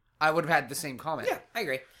 I would have had the same comment. Yeah, I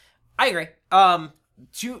agree.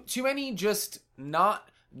 Too many just not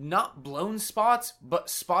blown spots, but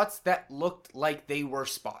spots that looked like they were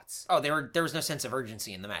spots. Oh, there was no sense of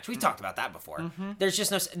urgency in the match. We've talked about that before. There's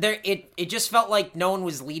just it just felt like no one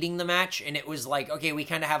was leading the match, and it was like, okay, we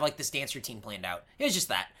kind of have like this dance routine planned out. It was just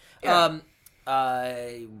that. Yeah.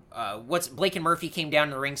 Blake and Murphy came down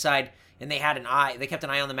to the ringside, and they kept an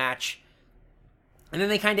eye on the match, and then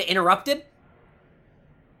they kind of interrupted.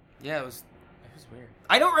 Yeah, it was weird.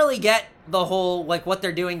 I don't really get the whole, like, what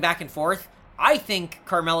they're doing back and forth. I think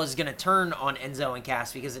Carmella's going to turn on Enzo and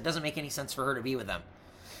Cass because it doesn't make any sense for her to be with them.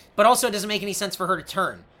 But also it doesn't make any sense for her to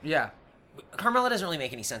turn. Yeah. Carmella doesn't really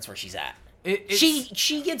make any sense where she's at.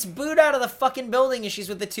 She gets booed out of the fucking building and she's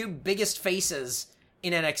with the two biggest faces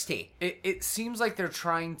in NXT. It seems like they're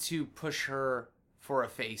trying to push her for a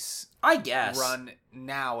face, I guess, run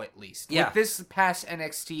now at least. Yeah. With this past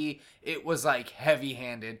NXT, it was like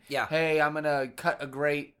heavy-handed. Yeah. Hey, I'm gonna cut a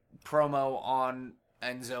great promo on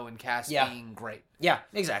Enzo and Cass being great. Yeah,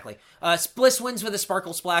 exactly. Bliss wins with a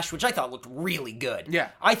sparkle splash, which I thought looked really good. Yeah.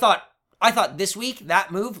 I thought this week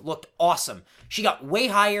that move looked awesome. She got way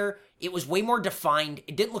higher. It was way more defined.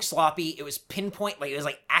 It didn't look sloppy. It was pinpoint, like it was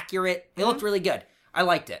like accurate. It looked really good. I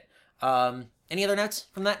liked it. Any other notes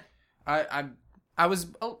from that? I was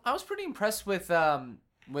pretty impressed with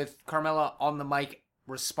Carmella on the mic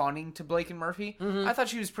responding to Blake and Murphy. I thought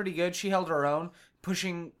she was pretty good. She held her own,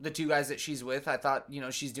 pushing the two guys that she's with. I thought,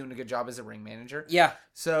 she's doing a good job as a ring manager. Yeah.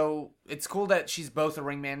 So it's cool that she's both a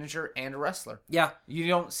ring manager and a wrestler. Yeah. You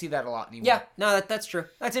don't see that a lot anymore. Yeah. No, that's true.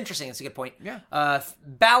 That's interesting. That's a good point. Yeah.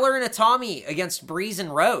 Balor and Atami against Breeze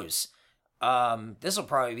and Rose. This will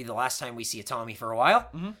probably be the last time we see Atami for a while.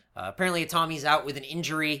 Apparently Atami's out with an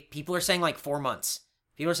injury. People are saying like 4 months.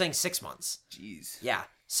 People are saying 6 months. Jeez. Yeah.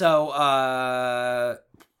 So,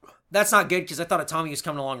 that's not good because I thought Atami was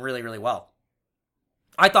coming along really, really well.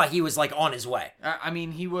 I thought he was like on his way. I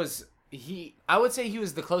mean, I would say he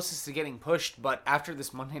was the closest to getting pushed, but after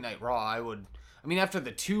this Monday Night Raw, after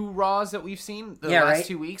the 2 Raws that we've seen, the last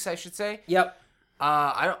 2 weeks, I should say. Yep.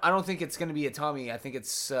 I don't think it's going to be Atami. I think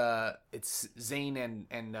it's Zayn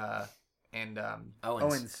and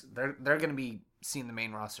Owens. They're going to be seeing the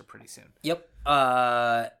main roster pretty soon. Yep.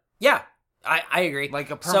 Yeah. I agree.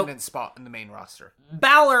 Like a permanent spot in the main roster.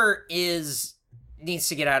 Balor needs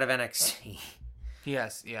to get out of NXT.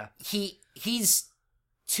 Yes, yeah. He's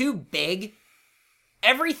too big.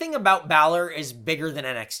 Everything about Balor is bigger than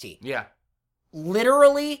NXT. Yeah.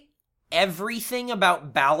 Literally everything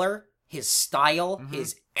about Balor, his style,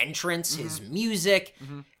 his entrance, his music,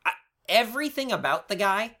 everything about the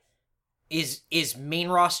guy is main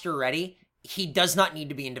roster ready. He does not need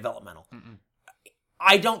to be in developmental.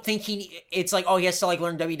 I don't think it's like, he has to like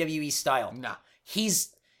learn WWE style. No.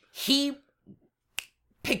 He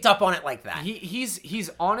picked up on it like that. He's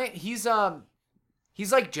on it. He's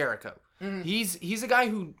like Jericho. He's a guy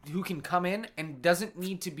who can come in and doesn't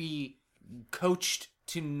need to be coached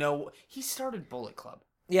to know. He started Bullet Club.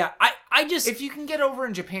 Yeah, I just... If you can get over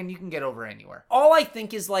in Japan, you can get over anywhere. All I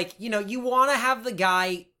think is like, you want to have the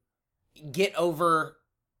guy get over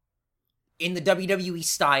in the WWE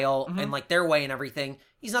style and like their way and everything.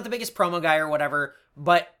 He's not the biggest promo guy or whatever,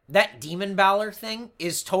 but that Demon Balor thing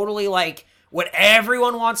is totally like what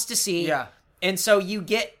everyone wants to see. Yeah. And so you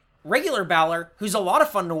get regular Balor, who's a lot of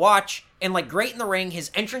fun to watch and like great in the ring. His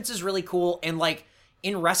entrance is really cool. And like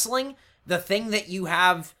in wrestling, the thing that you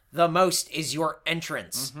have the most is your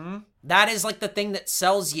entrance. That is like the thing that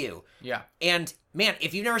sells you. Yeah. And man,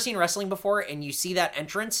 if you've never seen wrestling before and you see that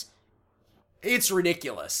entrance, it's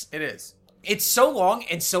ridiculous. It is. It's so long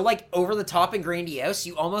and so like over the top and grandiose,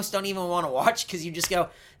 you almost don't even want to watch because you just go,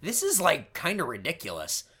 this is like kind of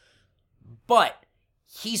ridiculous. But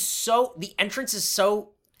the entrance is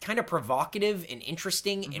so kind of provocative and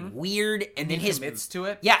interesting and weird. And then he commits to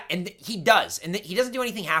it. Yeah, and he does. And he doesn't do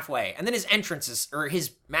anything halfway. And then his entrances or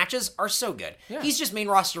his matches are so good. Yeah. He's just main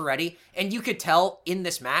roster ready. And you could tell in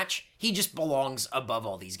this match, he just belongs above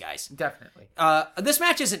all these guys. Definitely. This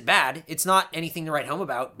match isn't bad. It's not anything to write home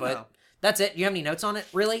about, but that's it. Do you have any notes on it,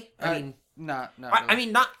 really? Not really. I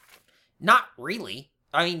mean, not really.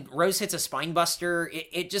 I mean, Rose hits a spine buster.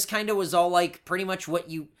 It just kind of was all like pretty much what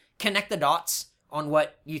you connect the dots on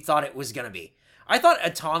what you thought it was going to be. I thought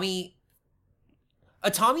Atami's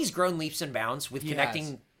grown leaps and bounds with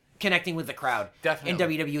connecting with the crowd. Definitely.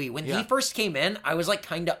 In WWE. When he first came in, I was like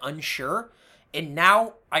kind of unsure. And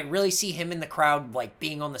now I really see him in the crowd, like,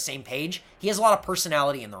 being on the same page. He has a lot of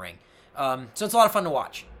personality in the ring. So it's a lot of fun to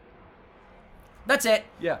watch. That's it.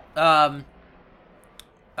 Yeah.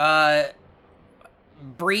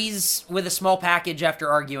 Breeze with a small package after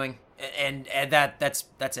arguing, and that's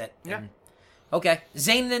it. Yeah. And, okay.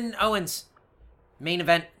 Zayn and Owens, main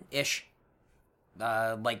event-ish.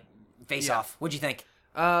 Like, face-off. What'd you think?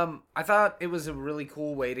 I thought it was a really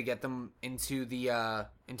cool way to get them into the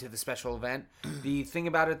special event. The thing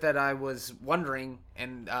about it that I was wondering,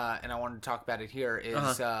 and I wanted to talk about it here,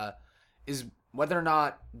 is whether or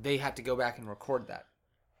not they had to go back and record that.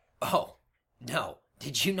 Oh, no.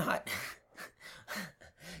 Did you not?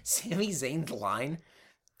 Sami Zayn's line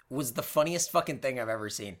was the funniest fucking thing I've ever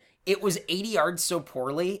seen. It was 80 yards so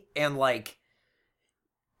poorly, and, like,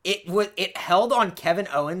 it held on Kevin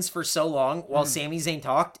Owens for so long while Sami Zayn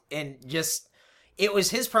talked, and just, it was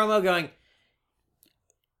his promo going,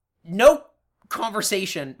 no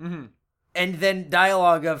conversation, and then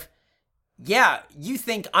dialogue of, yeah, you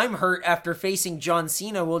think I'm hurt after facing John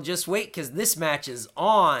Cena, well, just wait, because this match is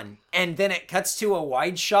on. And then it cuts to a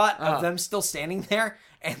wide shot of them still standing there,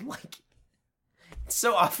 and, like, it's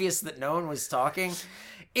so obvious that no one was talking.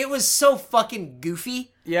 It was so fucking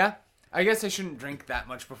goofy. Yeah. I guess I shouldn't drink that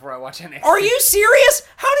much before I watch NXT. Are you serious?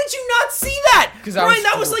 How did you not see that? Bryan,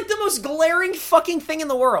 that was like the most glaring fucking thing in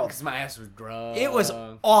the world. Because my ass was drunk. It was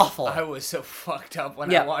awful. I was so fucked up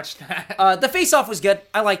when I watched that. The face-off was good.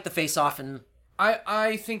 I liked the face-off, and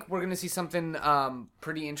I think we're going to see something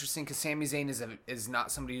pretty interesting, because Sami Zayn is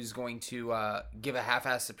not somebody who's going to give a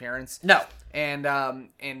half-assed appearance. No.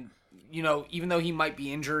 And you know, even though he might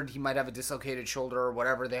be injured, he might have a dislocated shoulder or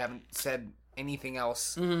whatever, they haven't said anything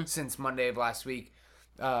else since Monday of last week.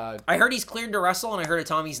 I heard he's cleared to wrestle, and I heard a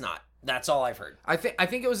Tom he's not. That's all I've heard. I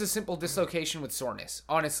think it was a simple dislocation with soreness,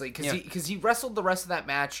 honestly, because he wrestled the rest of that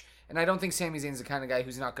match, and I don't think Sami Zayn's the kind of guy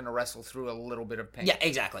who's not going to wrestle through a little bit of pain. Yeah,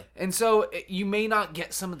 exactly. And so you may not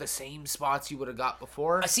get some of the same spots you would have got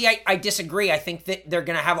before. See, I disagree. I think that they're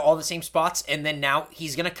going to have all the same spots, and then now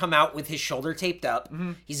he's going to come out with his shoulder taped up.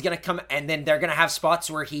 He's going to come, and then they're going to have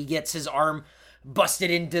spots where he gets his arm busted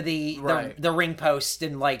into the ring post,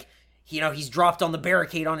 and, like, you know, he's dropped on the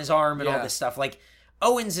barricade on his arm and all this stuff. Like,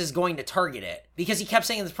 Owens is going to target it, because he kept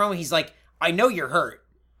saying in this promo, he's like, I know you're hurt.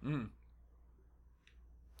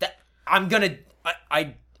 That I'm gonna,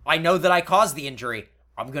 I know that I caused the injury.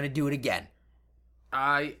 I'm gonna do it again.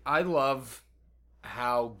 I love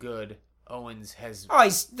how good Owens has. Oh,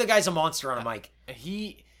 the guy's a monster on a mic.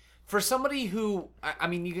 For somebody who, I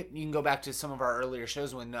mean, you can go back to some of our earlier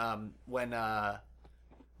shows when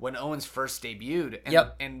Owens first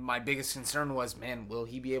debuted. And my biggest concern was, man, will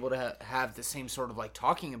he be able to have the same sort of, like,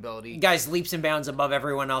 talking ability? Guy's leaps and bounds above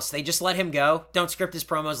everyone else. They just let him go. Don't script his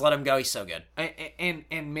promos. Let him go. He's so good.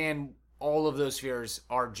 And man, all of those fears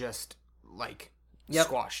are just, like,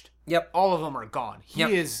 squashed. Yep. All of them are gone. He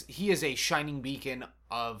is a shining beacon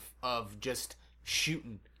of just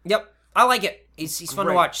shooting. Yep. I like it. He's fun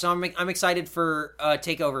to watch. So I'm excited for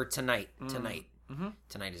TakeOver tonight. Tonight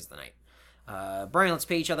is the night. Bryan, let's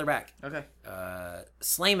pay each other back. Okay.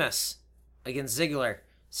 Slamus against Ziggler.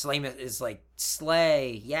 Slamus is like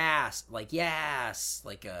slay, yes, like yes,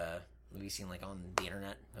 like have you seen, like, on the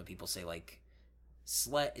internet people say, like,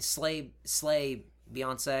 slay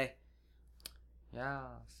Beyonce?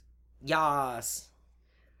 Yes.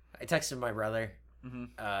 I texted my brother.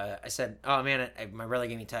 I said, oh man, my brother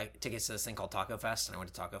gave me tickets to this thing called Taco Fest, and I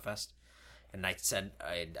went to Taco Fest. And I said,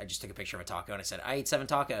 I just took a picture of a taco, and I said, I ate 7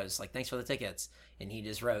 tacos. Like, thanks for the tickets. And he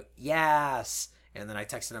just wrote, yes. And then I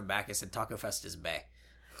texted him back. I said, Taco Fest is bae.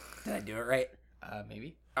 Did I do it right?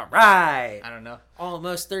 Maybe. All right. I don't know.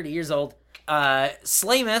 Almost 30 years old.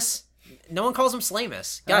 Slamus. No one calls him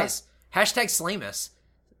Slamus. Guys, hashtag Slamus.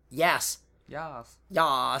 Yes. Yes.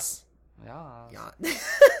 Yas. Yes.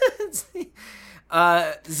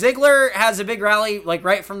 Ziggler has a big rally, like,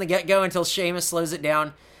 right from the get-go until Sheamus slows it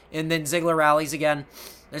down. And then Ziggler rallies again.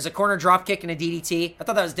 There's a corner dropkick and a DDT. I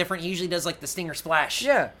thought that was different. He usually does, like, the Stinger Splash.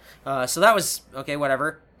 Yeah. So that was, okay,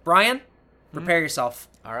 whatever. Bryan, prepare yourself.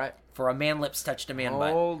 All right. For a man lips touched a man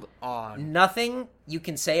butt. Hold on. Nothing you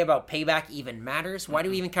can say about Payback even matters. Why do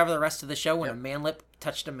we even cover the rest of the show when a man lip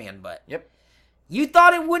touched a man butt? Yep. You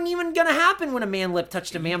thought it wouldn't even gonna happen when a man lip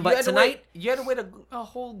touched a man butt tonight? You had to wait a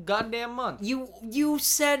whole goddamn month. You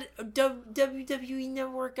said, WWE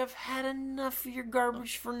Network, I've had enough of your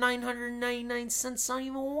garbage for 999 cents. I don't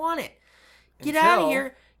even want it. Get out of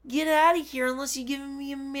here. Get out of here unless you give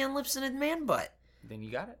me a man lips and a man butt. Then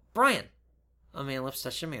you got it. Bryan, a man lips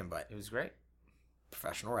touched a man butt. It was great.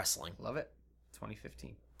 Professional wrestling. Love it.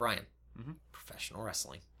 2015. Bryan, professional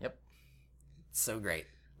wrestling. Yep. So great.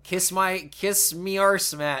 Kiss me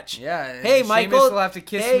arse match. Yeah. Hey, Michael. Sheamus will have to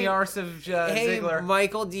kiss me arse of Ziggler.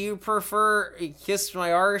 Michael, do you prefer kiss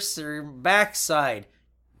my arse or backside?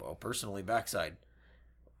 Well, personally, backside.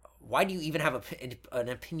 Why do you even have an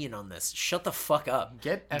opinion on this? Shut the fuck up.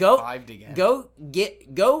 Get F5'd again. Go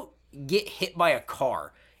get hit by a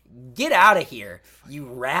car. Get out of here, you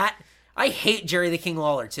rat. I hate Jerry the King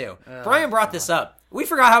Lawler, too. Bryan brought this up. We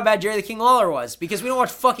forgot how bad Jerry the King Lawler was because we don't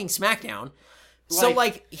watch fucking SmackDown. So,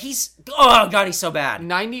 he's... Oh, God, he's so bad.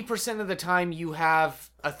 90% of the time, you have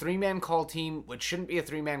a 3-man call team, which shouldn't be a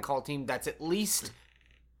 3-man call team, that's at least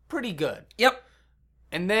pretty good. Yep.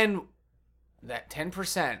 And then that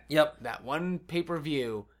 10%, yep, that one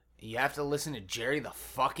pay-per-view, you have to listen to Jerry the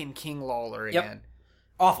fucking King Lawler again. Yep.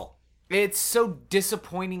 Awful. It's so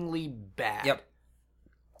disappointingly bad. Yep.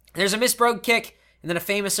 There's a missed brogue kick, and then a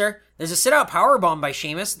famouser. There's a sit-out powerbomb by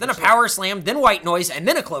Sheamus, then a power slam, then white noise, and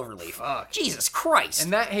then a cloverleaf. Fuck. Jesus Christ.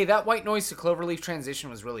 And that white noise to cloverleaf transition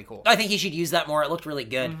was really cool. I think he should use that more. It looked really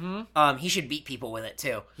good. Mm-hmm. He should beat people with it,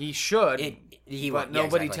 too. He should. But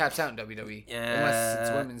nobody exactly. taps out in WWE. Unless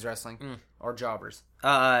it's women's wrestling or jobbers.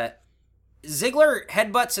 Ziggler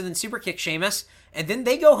headbutts and then super kicks Sheamus, and then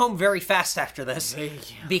they go home very fast after this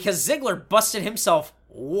because Ziggler busted himself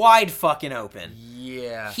wide fucking open.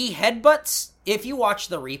 Yeah. He headbutts. If you watch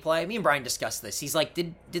the replay, me and Bryan discussed this. He's like,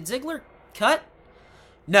 did Ziggler cut?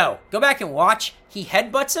 No. Go back and watch. He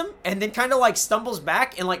headbutts him and then kind of like stumbles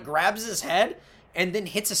back and like grabs his head and then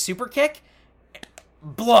hits a super kick.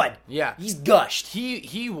 Blood. Yeah. He's gushed.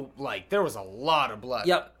 He like, there was a lot of blood.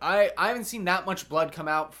 Yep. I haven't seen that much blood come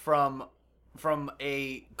out from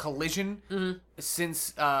a collision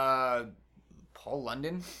since Paul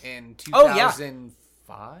London in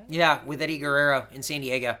 2005. Yeah, with Eddie Guerrero in San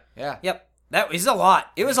Diego. Yeah. Yep. That was a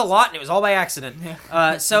lot. It was a lot, and it was all by accident.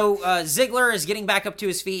 So Ziggler is getting back up to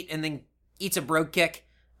his feet and then eats a brogue kick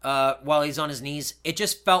while he's on his knees. It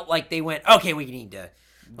just felt like they went, okay, we need to...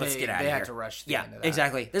 Let's get out of here. They had to rush the end of that.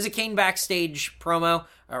 Exactly. There's a Kane backstage promo.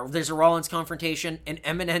 There's a Rollins confrontation, an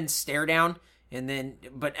Eminem stare down,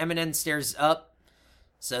 but Eminem stares up,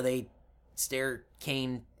 so they stare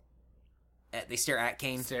Kane. They stare at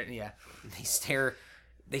Kane. They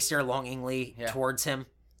stare longingly towards him.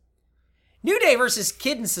 New Day versus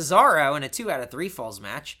Kid and Cesaro in a 2 out of 3 falls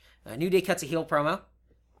match. New Day cuts a heel promo.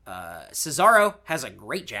 Cesaro has a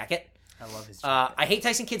great jacket. I love his jacket. I hate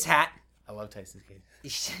Tyson Kidd's hat. I love Tyson's Kid.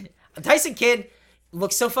 Tyson Kidd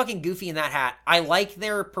looks so fucking goofy in that hat. I like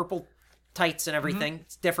their purple tights and everything.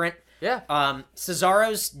 It's different. Yeah.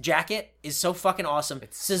 Cesaro's jacket is so fucking awesome.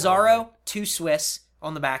 Cesaro, 2 Swiss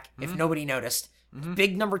on the back, if nobody noticed.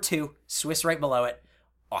 Big number 2, Swiss right below it.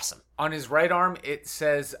 Awesome. On his right arm, it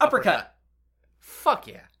says uppercut. Fuck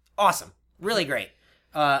yeah. Awesome. Really great.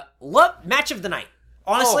 Love match of the night.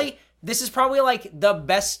 Honestly, this is probably like the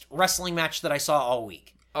best wrestling match that I saw all week.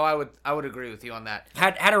 Oh, I would agree with you on that.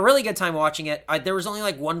 Had a really good time watching it. There was only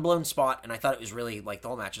like one blown spot, and I thought it was really like the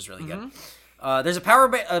whole match was really good. There's a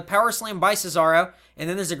power slam by Cesaro, and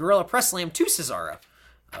then there's a gorilla press slam to Cesaro.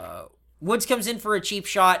 Woods comes in for a cheap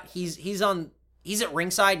shot. He's at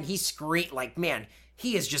ringside, and he's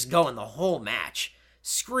he is just going the whole match,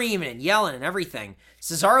 screaming and yelling and everything.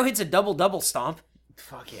 Cesaro hits a double stomp.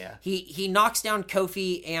 Fuck yeah. He knocks down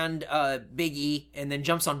Kofi and Big E, and then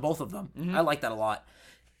jumps on both of them. I like that a lot.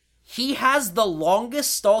 He has the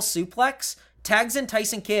longest stall suplex, tags in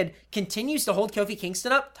Tyson Kidd, continues to hold Kofi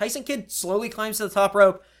Kingston up. Tyson Kidd slowly climbs to the top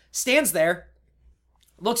rope, stands there,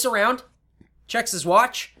 looks around, checks his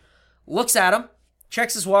watch, looks at him,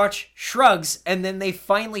 checks his watch, shrugs, and then they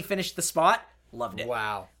finally finish the spot. Loved it.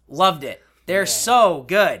 Wow. Loved it. They're so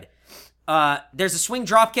good. There's a swing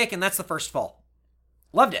drop kick, and that's the first fall.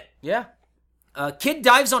 Loved it. Yeah. Kidd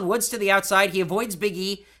dives on Woods to the outside. He avoids Big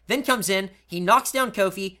E, then comes in. He knocks down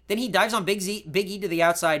Kofi. Then he dives on Big E to the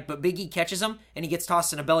outside, but Big E catches him, and he gets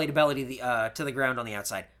tossed in a belly-to-belly to the ground on the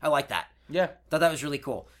outside. I like that. Yeah. Thought that was really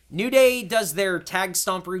cool. New Day does their tag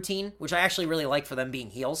stomp routine, which I actually really like for them being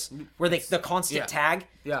heels, where the constant tag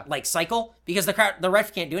cycle, because the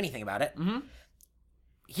ref can't do anything about it.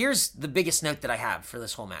 Here's the biggest note that I have for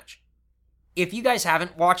this whole match. If you guys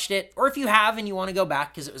haven't watched it, or if you have and you want to go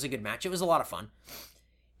back because it was a good match, it was a lot of fun.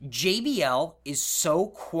 JBL is so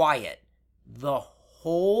quiet the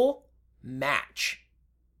whole match.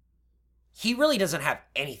 He really doesn't have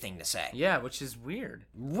anything to say. Yeah, which is weird.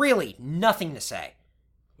 Really, nothing to say.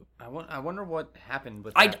 I wonder what happened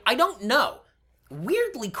with that. I don't know.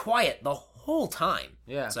 Weirdly quiet the whole time.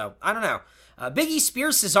 Yeah. So, I don't know. Big E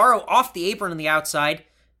spears Cesaro off the apron on the outside.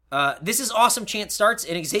 This is awesome chant starts,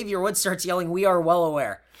 and Xavier Woods starts yelling, "We are well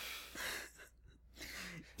aware."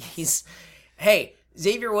 Hey,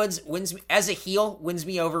 Xavier Woods wins me, as a heel, wins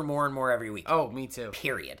me over more and more every week. Oh, me too.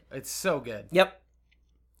 Period. It's so good. Yep.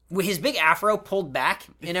 With his big afro pulled back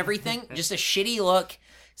and everything, just a shitty look,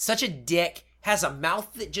 such a dick, has a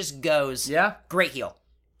mouth that just goes. Yeah. Great heel.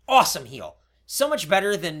 Awesome heel. So much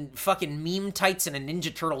better than fucking meme tights and a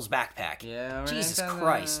Ninja Turtles backpack. Yeah. Jesus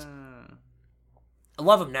Christ. I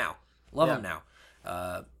love him now. Love him now.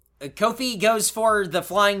 Kofi goes for the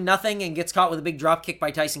flying nothing and gets caught with a big drop kick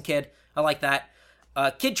by Tyson Kidd. I like that.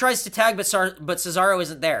 Kidd tries to tag, but Cesaro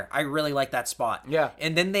isn't there. I really like that spot. Yeah.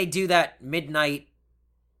 And then they do that midnight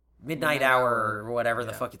hour or whatever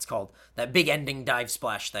the fuck it's called. That big ending dive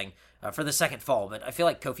splash thing for the second fall. But I feel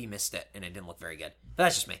like Kofi missed it and it didn't look very good. But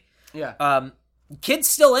that's just me. Yeah. Kidd's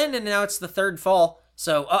still in and now it's the third fall.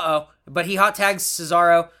 So, But he hot tags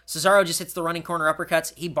Cesaro. Cesaro just hits the running corner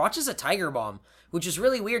uppercuts. He botches a tiger bomb, which is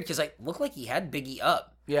really weird because it looked like he had Big E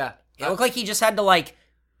up. Yeah. It looked like he just had to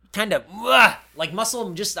kind of muscle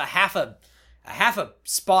him just a half a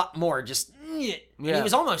spot more. Just He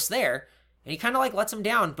was almost there, and he kind of lets him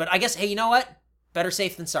down. But I guess, hey, you know what? Better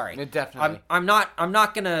safe than sorry. Definitely. I'm not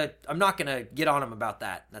gonna get on him about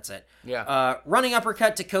that. That's it. Yeah. Running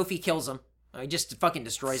uppercut to Kofi kills him. He just fucking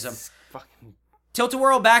destroys him. Fucking.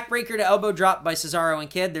 Tilt-a-whirl backbreaker to elbow drop by Cesaro and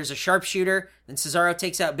Kidd. There's a sharpshooter. Then Cesaro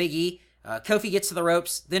takes out Big E. Kofi gets to the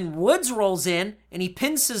ropes. Then Woods rolls in, and he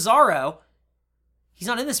pins Cesaro. He's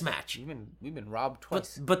not in this match. We've been robbed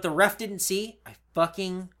twice. But the ref didn't see. I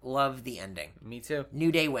fucking love the ending. Me too.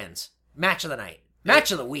 New Day wins. Match of the night.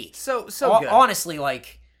 Match of the week. So good. Honestly,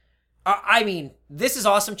 I mean, this is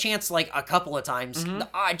awesome chance a couple of times.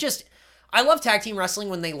 I love tag team wrestling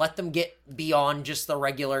when they let them get beyond just the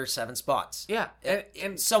regular 7 spots. Yeah.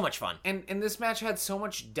 And so much fun. And this match had so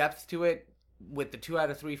much depth to it with the 2 out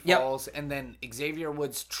of 3 falls. Yep. And then Xavier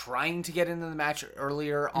Woods trying to get into the match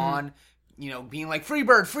earlier on, being like,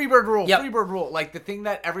 Freebird rule, Freebird rule. Like the thing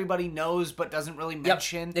that everybody knows but doesn't really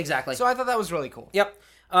mention. Yep, exactly. So I thought that was really cool. Yep.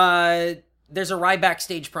 There's a Ryback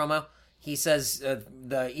backstage promo. He says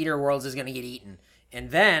the Eater Worlds is going to get eaten.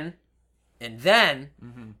 And then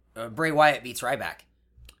Bray Wyatt beats Ryback.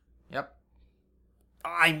 Yep.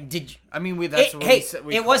 It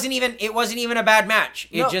wasn't even a bad match.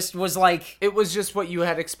 It just was it was just what you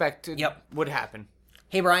had expected would happen.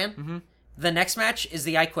 Hey Brian, the next match is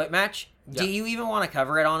the I Quit match. Yep. Do you even want to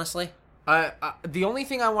cover it, honestly? The only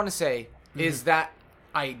thing I want to say is that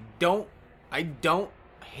I don't like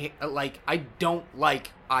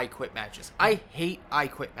I Quit matches. I hate I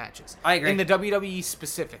Quit matches. I agree. In the WWE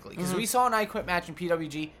specifically. Because we saw an I Quit match in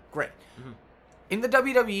PWG. Great. In the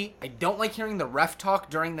WWE, I don't like hearing the ref talk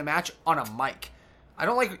during the match on a mic. I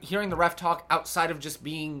don't like hearing the ref talk outside of just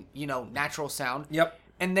being, natural sound. Yep.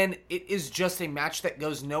 And then it is just a match that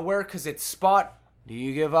goes nowhere because it's spot, do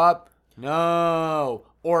you give up? No.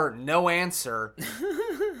 Or no answer.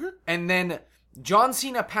 And then John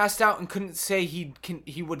Cena passed out and couldn't say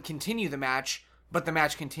he would continue the match, but the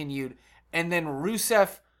match continued. And then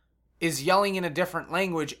Rusev is yelling in a different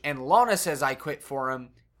language, and Lana says, I quit for him,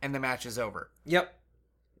 and the match is over. Yep.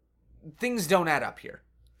 Things don't add up here.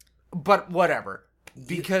 But whatever.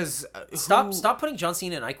 Because... Stop putting John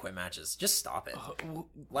Cena in I Quit matches. Just stop it. Who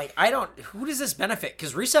does this benefit?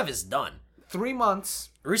 Because Rusev is done. 3 months.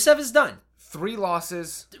 Rusev is done. 3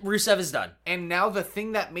 losses. Rusev is done. And now the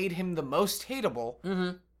thing that made him the most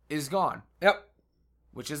hateable is gone. Yep.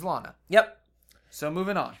 Which is Lana. Yep. So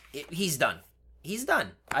moving on. He's done. He's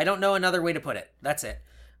done. I don't know another way to put it. That's it.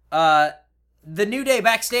 The New Day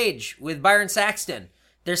backstage with Byron Saxton.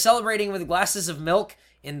 They're celebrating with glasses of milk,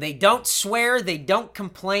 and they don't swear, they don't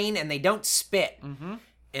complain, and they don't spit. Mm-hmm.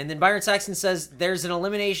 And then Byron Saxton says there's an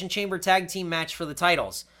Elimination Chamber tag team match for the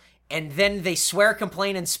titles. And then they swear,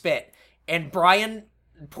 complain, and spit. And Bryan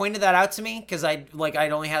pointed that out to me because I'd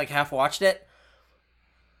only had half watched it.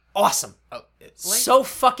 Awesome. So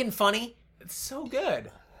fucking funny. It's so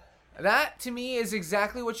good. That, to me, is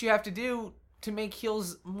exactly what you have to do to make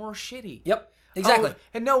heels more shitty. Yep. Exactly. Oh,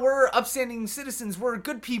 and no, we're upstanding citizens. We're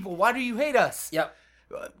good people. Why do you hate us? Yep.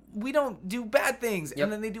 We don't do bad things. Yep.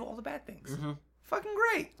 And then they do all the bad things. Mm-hmm. Fucking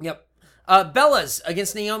great. Yep. Bella's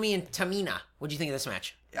against Naomi and Tamina. What do you think of this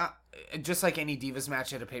match? Just like any Divas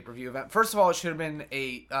match at a pay-per-view event. First of all, it should have been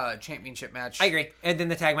a championship match. I agree. And then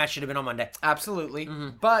the tag match should have been on Monday. Absolutely.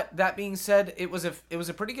 Mm-hmm. But that being said, it was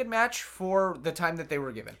a pretty good match for the time that they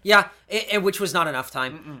were given. Yeah, which was not enough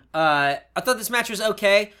time. I thought this match was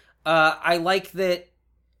okay. I like that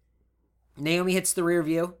Naomi hits the rear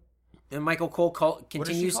view, and Michael Cole continues. What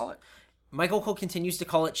does she call it? Michael Cole continues to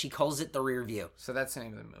call it. She calls it the rear view. So that's the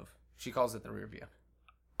name of the move. She calls it the rear view.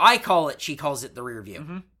 I call it. She calls it the rear view.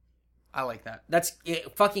 Mm-hmm. I like that. That's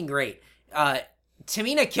fucking great.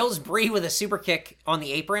 Tamina kills Brie with a super kick on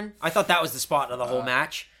the apron. I thought that was the spot of the whole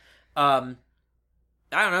match. I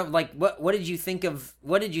don't know, like what did you think of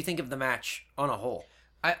the match on a whole?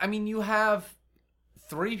 I mean, you have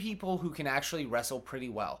 3 people who can actually wrestle pretty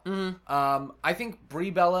well. I think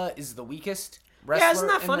Brie Bella is the weakest wrestler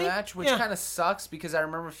in the match, which kind of sucks because I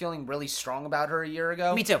remember feeling really strong about her a year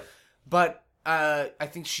ago. Me too. But I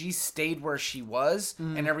think she stayed where she was,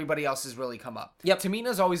 and everybody else has really come up. Yep.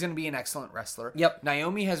 Tamina's always going to be an excellent wrestler. Yep.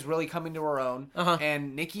 Naomi has really come into her own,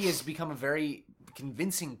 and Nikki has become a very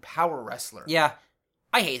convincing power wrestler. Yeah.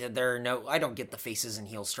 I hate that I don't get the faces and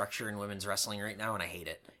heel structure in women's wrestling right now, and I hate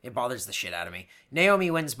it. It bothers the shit out of me.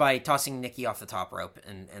 Naomi wins by tossing Nikki off the top rope,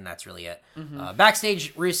 and that's really it.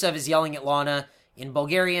 Backstage, Rusev is yelling at Lana in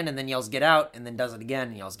Bulgarian, and then yells, "Get out," and then does it again,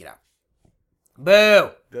 and yells, "Get out."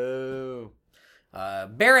 Boo! Boo.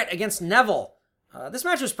 Barrett against Neville. This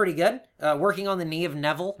match was pretty good. Working on the knee of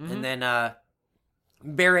Neville, and then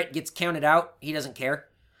Barrett gets counted out. He doesn't care.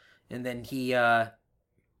 And then he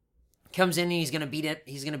comes in and he's gonna beat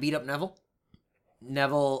up Neville.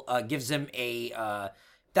 Neville gives him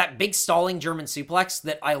that big stalling German suplex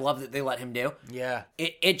that I love that they let him do. Yeah.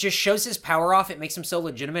 It just shows his power off. It makes him so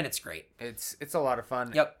legitimate. It's great. It's a lot of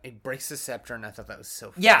fun. Yep. It breaks the scepter, and I thought that was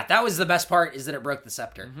so fun. Yeah, that was the best part, is that it broke the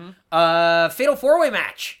scepter. Fatal 4-way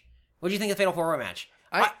match. What do you think of the Fatal 4-way match?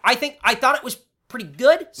 I thought it was pretty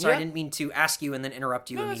good. Sorry, I didn't mean to ask you and then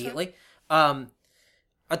interrupt you immediately. I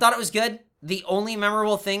thought it was good. The only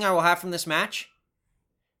memorable thing I will have from this match,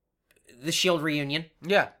 the Shield reunion.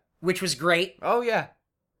 Yeah. Which was great. Oh, yeah.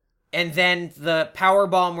 And then the power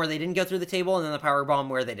bomb where they didn't go through the table, and then the power bomb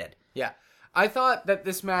where they did. Yeah. I thought that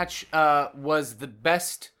this match was the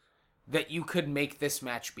best that you could make this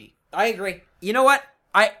match be. I agree. You know what?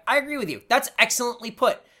 I agree with you. That's excellently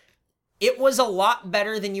put. It was a lot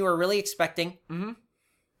better than you were really expecting.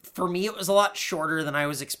 For me, it was a lot shorter than I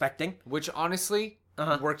was expecting. Which, honestly,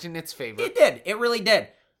 worked in its favor. It did. It really did.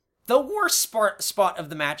 The worst spot of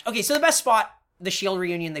the match. Okay, so the best spot, the Shield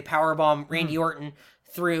reunion, they powerbomb Randy Orton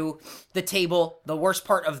through the table. The worst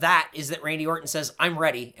part of that is that Randy Orton says, "I'm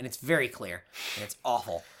ready," and it's very clear, and it's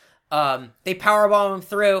awful. They powerbomb him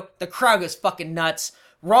through. The crowd goes fucking nuts.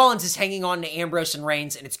 Rollins is hanging on to Ambrose and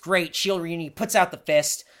Reigns, and it's great. Shield reunion puts out the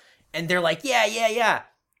fist, and they're like, yeah.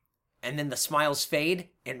 And then the smiles fade,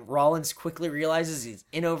 and Rollins quickly realizes he's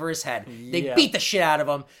in over his head. They beat the shit out of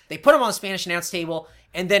him. They put him on the Spanish announce table,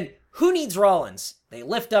 and then who needs Rollins? They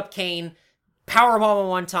lift up Kane, powerbomb him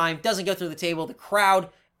one time, doesn't go through the table. The crowd,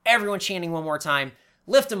 everyone chanting one more time,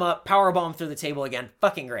 lift him up, powerbomb through the table again.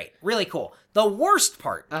 Fucking great. Really cool. The worst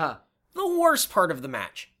part of the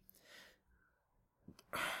match.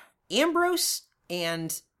 Ambrose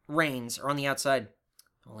and Reigns are on the outside.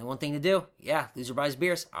 Only one thing to do. Yeah, loser buys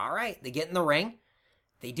beers. All right, they get in the ring.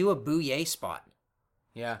 They do a bouye spot.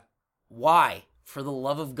 Yeah. Why, for the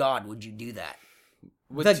love of God, would you do that?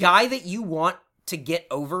 The guy that you want to get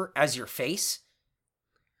over as your face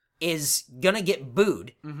is gonna get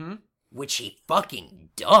booed, which he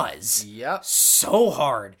fucking does. Yep. So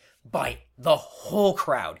hard by the whole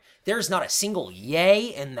crowd. There's not a single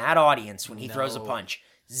yay in that audience when he throws a punch.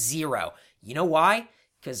 Zero. You know why?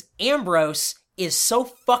 Because Ambrose is so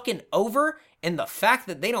fucking over, and the fact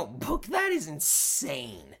that they don't book that is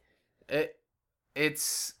insane.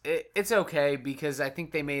 It's okay, because I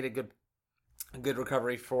think they made a good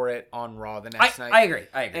recovery for it on Raw the next night. I agree.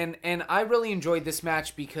 And I really enjoyed this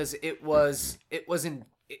match because it wasn't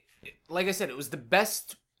like I said, it was the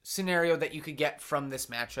best scenario that you could get from this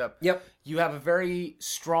matchup. Yep. You have a very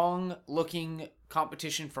strong looking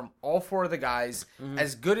competition from all 4 of the guys,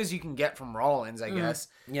 as good as you can get from Rollins, I guess.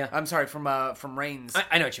 Yeah. I'm sorry, from Reigns.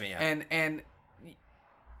 I know what you mean, yeah. And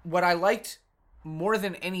what I liked more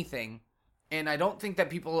than anything, and I don't think that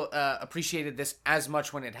people appreciated this as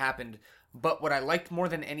much when it happened, but what I liked more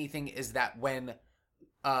than anything is that when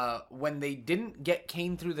they didn't get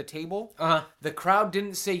Kane through the table, the crowd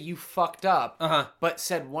didn't say "you fucked up," but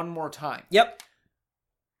said one more time. Yep.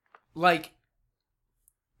 Like,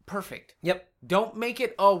 perfect. Yep. Don't make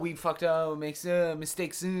it, "Oh, we fucked up, makes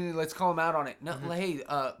mistakes, let's call him out on it." No, hey,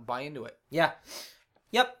 buy into it. Yeah.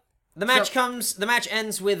 Yep. The match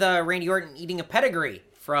ends with Randy Orton eating a pedigree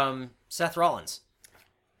from Seth Rollins.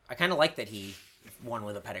 I kind of like that he won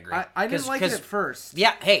with a pedigree. I didn't like it at first.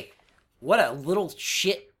 Yeah, hey, what a little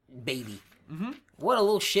shit baby. What a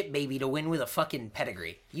little shit baby to win with a fucking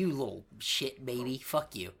pedigree. You little shit baby.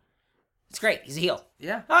 Fuck you. It's great. He's a heel.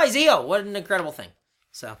 Yeah. Oh, he's a heel. What an incredible thing.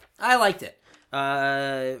 So, I liked it.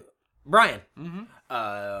 Bryan.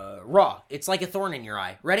 Raw. It's like a thorn in your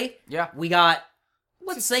eye. Ready? Yeah. We got,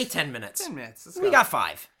 let's say 10 minutes. 10 minutes. We got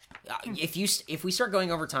 5. If we start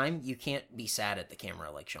going over time, you can't be sad at the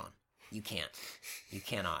camera like Sean. You can't. You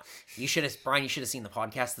cannot. Brian, you should have seen the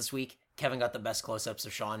podcast this week. Kevin got the best close-ups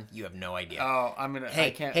of Sean. You have no idea. Oh,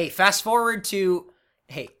 I can't. Hey, fast forward to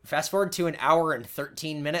an hour and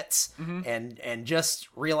 13 minutes and just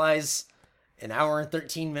realize an hour and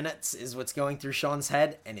 13 minutes is what's going through Sean's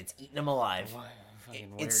head, and it's eating him alive.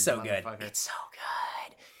 It's so good. It's so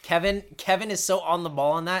good. Kevin is so on the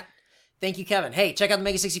ball on that. Thank you, Kevin. Hey, check out the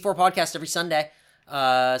Mega 64 podcast every Sunday.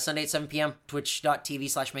 Sunday at 7 p.m.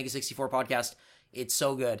 Twitch.tv/Mega64 podcast. It's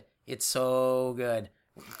so good. It's so good.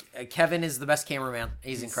 Kevin is the best cameraman.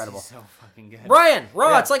 He's incredible. He's so fucking good. Bryan,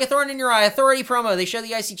 Raw, It's like a thorn in your eye. Authority promo. They show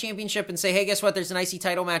the IC championship and say, hey, guess what? There's an IC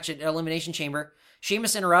title match at Elimination Chamber.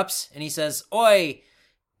 Sheamus interrupts and he says, oi,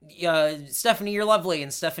 Stephanie, you're lovely.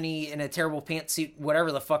 And Stephanie, in a terrible pantsuit,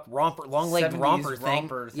 whatever the fuck, long-legged romper thing.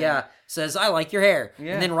 Yeah, says, I like your hair.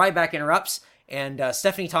 Yeah. And then Ryback interrupts and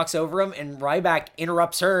Stephanie talks over him and Ryback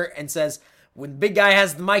interrupts her and says, when big guy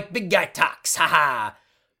has the mic, big guy talks. Ha.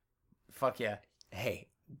 Fuck yeah. Hey,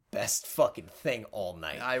 best fucking thing all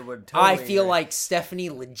night. I would totally feel like Stephanie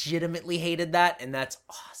legitimately hated that, and that's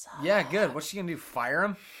awesome. Yeah, good. What's she gonna do? Fire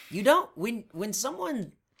him? You don't when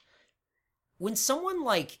someone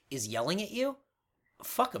like is yelling at you,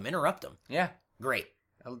 fuck them, interrupt them. Yeah, great.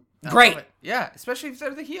 Great. Yeah, especially if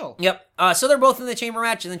they're the heel. Yep. So they're both in the chamber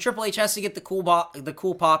match, and then Triple H has to get the cool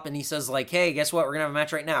pop, and he says like, "Hey, guess what? We're gonna have a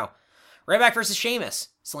match right now. Ryback versus Sheamus.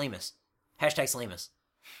 Slamus. #Slamus.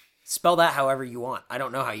 Spell that however you want. I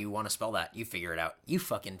don't know how you want to spell that. You figure it out. You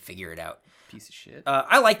fucking figure it out. Piece of shit.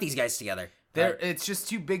 I like these guys together. It's just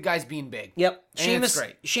two big guys being big. Yep.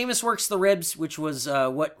 Great. Sheamus works the ribs, which was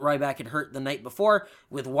what Ryback had hurt the night before,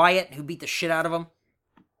 with Wyatt, who beat the shit out of him.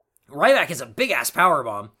 Ryback is a big-ass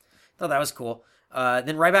powerbomb. Thought that was cool.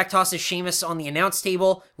 Then Ryback tosses Sheamus on the announce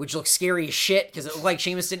table, which looks scary as shit, because it looked like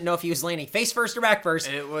Sheamus didn't know if he was landing face first or back first.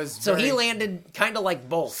 It was so he landed kind of like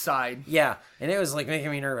both. Side. Yeah, and it was like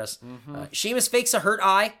making me nervous. Sheamus fakes a hurt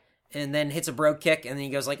eye, and then hits a brogue kick, and then he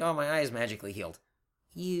goes like, oh, my eye is magically healed.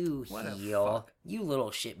 You heel. You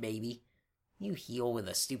little shit baby. You heel with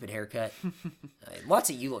a stupid haircut. Lots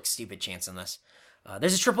of you look stupid chants in this.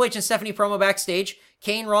 There's a Triple H and Stephanie promo backstage.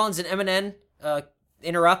 Kane, Rollins, and Eminem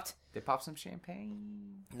interrupt. They pop some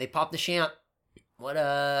champagne. They pop the champ. What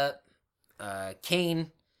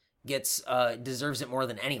Kane gets deserves it more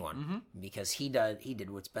than anyone because he did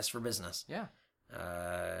what's best for business. Yeah.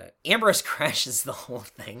 Ambrose crashes the whole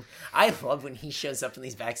thing. I love when he shows up in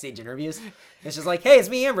these backstage interviews. It's just like, hey, it's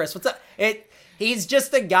me, Ambrose. What's up? He's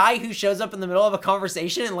just a guy who shows up in the middle of a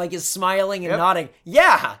conversation and like is smiling and nodding.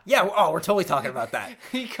 Yeah. Oh, we're totally talking about that.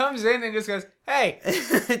 He comes in and just goes, hey.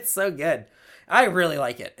 It's so good. I really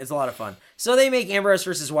like it. It's a lot of fun. So they make Ambrose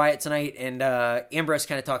versus Wyatt tonight, and Ambrose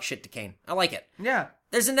kind of talks shit to Kane. I like it. Yeah.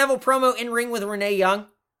 There's a Neville promo in ring with Renee Young.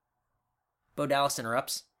 Bo Dallas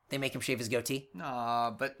interrupts. They make him shave his goatee.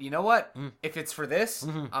 But you know what? If it's for this,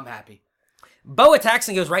 I'm happy. Bo attacks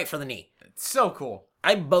and goes right for the knee. It's so cool.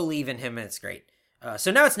 I believe in him, and it's great.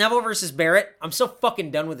 So now it's Neville versus Barrett. I'm so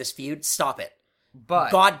fucking done with this feud. Stop it.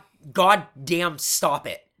 But God damn, stop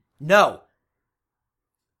it. No.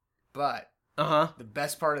 But the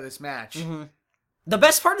best part of this match. The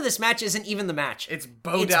best part of this match isn't even the match. It's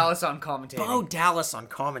Dallas on commentary. Bo Dallas on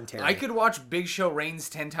commentary. I could watch Big Show Reigns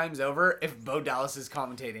 10 times over if Bo Dallas is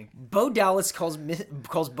commentating. Bo Dallas calls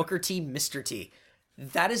Booker T Mr. T.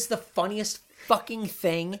 That is the funniest fucking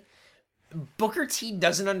thing. Booker T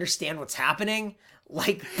doesn't understand what's happening.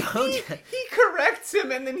 Like, he corrects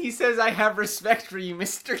him and then he says, I have respect for you,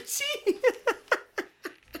 Mr. T.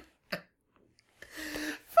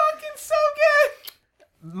 Fucking so good.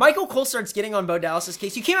 Michael Cole starts getting on Bo Dallas's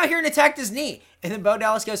case. You came out here and attacked his knee. And then Bo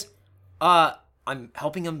Dallas goes, I'm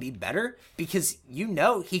helping him be better because you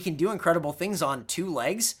know he can do incredible things on two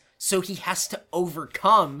legs. So he has to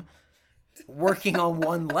overcome working on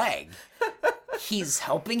one leg. He's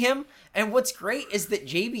helping him. And what's great is that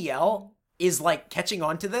JBL is like catching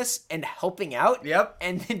on to this and helping out. Yep.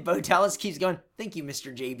 And then Bo Dallas keeps going, thank you,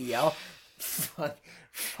 Mr. JBL.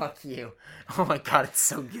 Fuck you. Oh my God, it's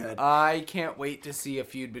so good. I can't wait to see a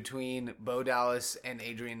feud between Bo Dallas and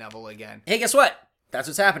Adrian Neville again. Hey, guess what? That's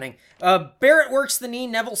what's happening. Barrett works the knee.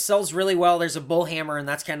 Neville sells really well. There's a bull hammer, and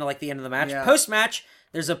that's kind of like the end of the match. Yeah. Post-match,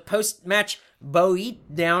 there's a post-match Bo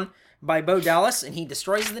eat down by Bo Dallas, and he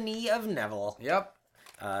destroys the knee of Neville. Yep.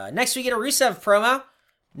 Next, we get a Rusev promo.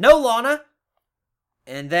 No Lana.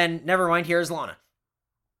 And then, never mind, here's Lana.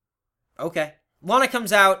 Okay. Lana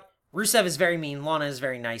comes out. Rusev is very mean. Lana is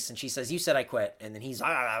very nice. And she says, you said I quit. And then he's,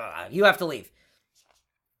 you have to leave.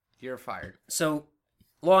 You're fired. So,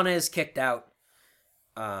 Lana is kicked out.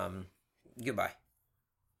 Goodbye.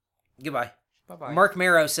 Goodbye. Bye-bye. Mark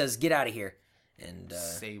Marrow says, get out of here. And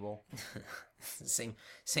Sable. same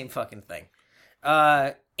fucking thing.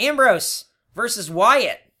 Ambrose versus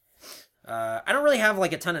Wyatt. I don't really have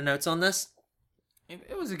like a ton of notes on this.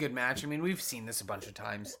 It was a good match. I mean, we've seen this a bunch of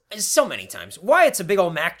times. So many times. Wyatt's a big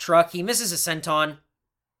old Mack truck. He misses a senton,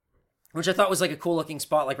 which I thought was like a cool looking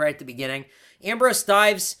spot, like right at the beginning. Ambrose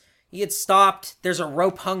dives. He gets stopped. There's a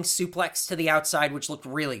rope hung suplex to the outside, which looked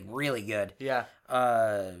really, really good. Yeah.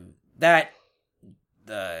 That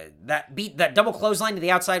double clothesline to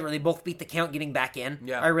the outside where they both beat the count getting back in.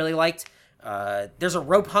 Yeah. I really liked. There's a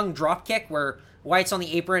rope hung drop kick where Wyatt's on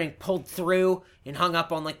the apron and pulled through and hung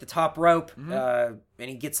up on like the top rope. And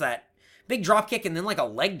he gets that big drop kick and then like a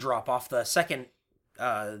leg drop off the second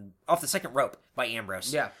rope by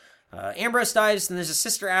Ambrose. Yeah. Ambrose dives, and there's a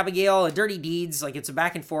Sister Abigail, a Dirty Deeds, like it's a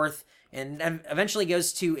back and forth, and eventually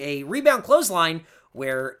goes to a rebound clothesline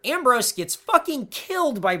where Ambrose gets fucking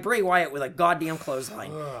killed by Bray Wyatt with a goddamn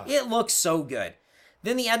clothesline. It looks so good.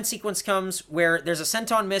 Then the end sequence comes where there's a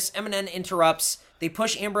senton miss, Eminem interrupts, they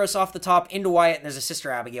push Ambrose off the top into Wyatt, and there's a Sister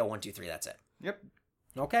Abigail, 1, 2, 3, that's it. Yep.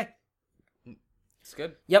 Okay. It's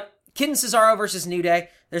good. Yep. Kid and Cesaro versus New Day.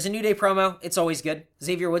 There's a New Day promo. It's always good.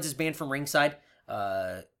 Xavier Woods is banned from ringside.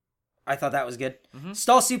 I thought that was good.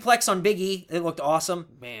 Stall suplex on Big E. It looked awesome.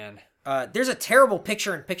 Man. There's a terrible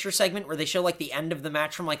picture-in-picture segment where they show like the end of the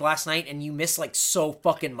match from like last night, and you miss like so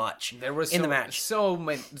fucking much. There was in the match so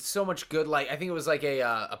much good. Like I think it was like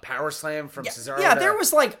a power slam from Cesaro. Yeah, there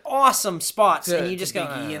was like awesome spots, and you just Big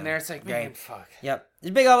go E in there. It's like man, fuck. Yep. There's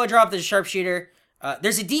a big elbow drop. There's a sharpshooter.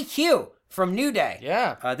 There's a DQ from New Day.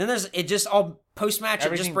 Yeah. Then there's it just all post-match.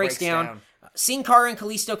 It just breaks down. Sin Cara and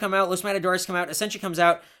Kalisto come out. Los Matadores come out. Ascension comes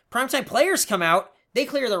out. Primetime Players come out. They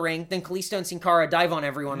clear the ring. Then Kalisto and Sin Cara dive on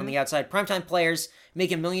everyone on the outside. Primetime Players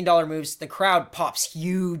make $1 million moves. The crowd pops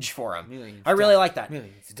huge for them. I really like that.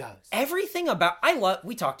 Millions of dollars. Everything about...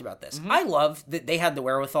 we talked about this. I love that they had the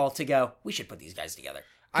wherewithal to go, we should put these guys together.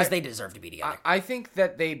 Because they deserve to be together. I think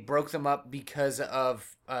that they broke them up because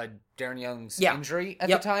of Darren Young's injury at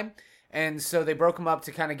the time. And so they broke them up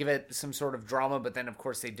to kind of give it some sort of drama, but then of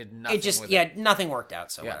course they did nothing with it. Nothing worked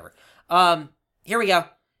out, so whatever. Here we go.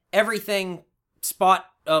 Everything, spot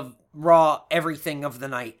of Raw, everything of the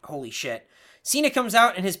night. Holy shit. Cena comes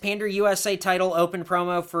out in his Pander USA title open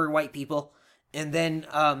promo for white people. And then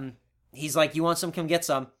he's like, you want some? Come get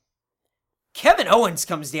some. Kevin Owens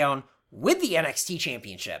comes down with the NXT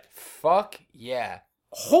championship. Fuck yeah.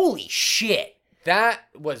 Holy shit. That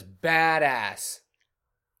was badass.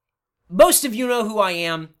 Most of you know who I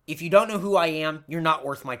am. If you don't know who I am, you're not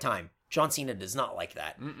worth my time. John Cena does not like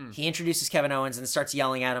that. He introduces Kevin Owens and starts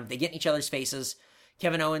yelling at him. They get in each other's faces.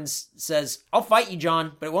 Kevin Owens says, I'll fight you,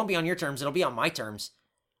 John, but it won't be on your terms. It'll be on my terms.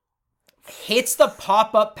 Hits the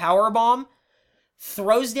pop-up powerbomb,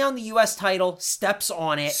 throws down the U.S. title, steps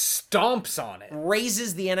on it. Stomps on it.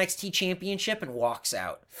 Raises the NXT championship and walks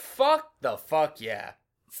out. Fuck yeah.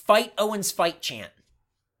 Fight Owens fight chant.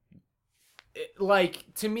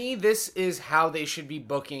 To me, this is how they should be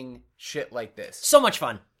booking shit like this. So much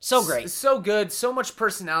fun. So great. So good. So much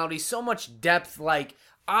personality. So much depth.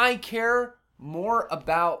 I care more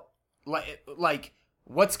about,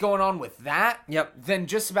 what's going on with that than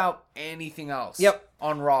just about anything else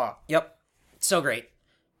on Raw. Yep. So great.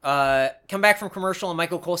 Come back from commercial, and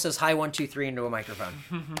Michael Cole says, hi, 1, 2, 3 into a microphone.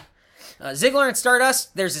 Ziggler and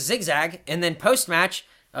Stardust, there's a zigzag, and then post-match,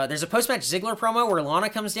 there's a post-match Ziggler promo where Lana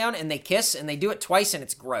comes down and they kiss, and they do it twice, and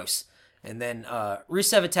it's gross. And then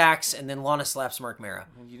Rusev attacks, and then Lana slaps Mark Mara.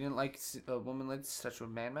 You didn't like a woman lips touch a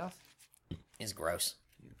man mouth? It's gross.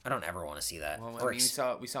 I don't ever want to see that. Well,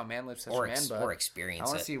 we saw man lips touch a man butt. Or experience it. I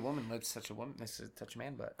want to see a woman lips touch a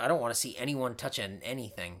man butt. I don't want to see anyone touch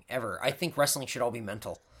anything ever. I think wrestling should all be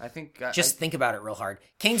mental. I think think about it real hard.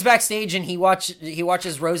 Kane's backstage and he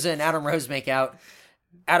watches Rosa and Adam Rose make out.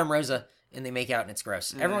 Rosa. And they make out, and it's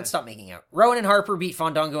gross. Everyone stop making out. Rowan and Harper beat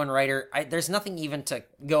Fandango and Ryder. There's nothing even to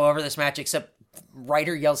go over this match except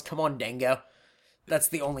Ryder yells, come on, Dango. That's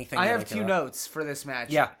the only thing. I have 2 notes for this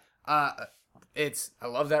match. Yeah. I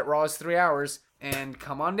love that Raw is 3 hours, and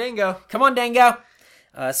come on, Dango. Come on, Dango.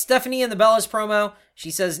 Stephanie in the Bellas promo,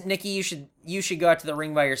 she says, Nikki, you should go out to the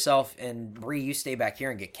ring by yourself, and Brie, you stay back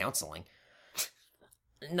here and get counseling.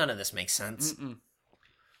 None of this makes sense.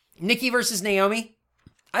 Nikki versus Naomi.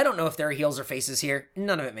 I don't know if there are heels or faces here.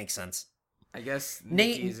 None of it makes sense. I guess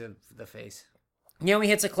Nikki's the face. Naomi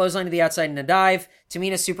hits a clothesline to the outside in a dive.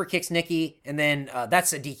 Tamina super kicks Nikki, and then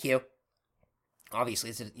that's a DQ.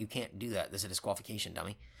 Obviously, you can't do that. This is a disqualification,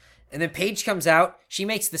 dummy. And then Paige comes out. She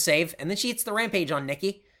makes the save, and then she hits the rampage on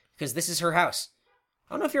Nikki, because this is her house.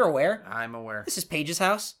 I don't know if you're aware. I'm aware. This is Paige's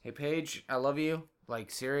house. Hey, Paige, I love you. Like,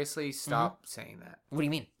 seriously, stop saying that. What do you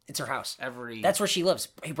mean? It's her house. That's where she lives.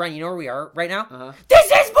 Hey, Brian, you know where we are right now? Uh-huh. This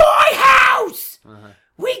is my house! Uh-huh.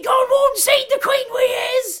 We gon' on see the queen we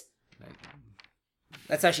is!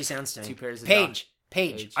 That's how she sounds to me. 2 pairs of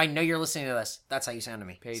Paige, I know you're listening to this. That's how you sound to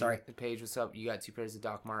me. Sorry. Paige, what's up? You got 2 pairs of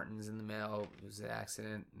Doc Martens in the mail. It was an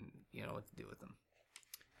accident. And you know what to do with them.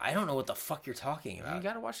 I don't know what the fuck you're talking about. You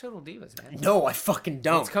gotta watch Total Divas, man. No, I fucking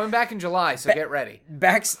don't. It's coming back in July, so get ready.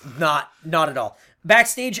 Not at all.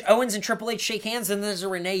 Backstage, Owens and Triple H shake hands, and there's a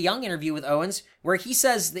Renee Young interview with Owens where he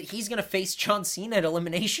says that he's gonna face John Cena at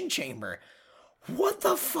Elimination Chamber. What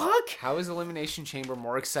the fuck? How is Elimination Chamber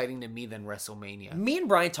more exciting to me than WrestleMania? Me and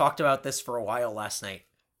Brian talked about this for a while last night.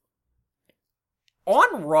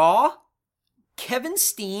 On Raw, Kevin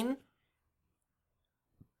Steen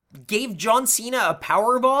gave John Cena a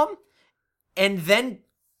powerbomb, and then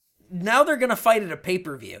now they're gonna fight at a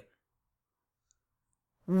pay-per-view.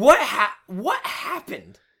 What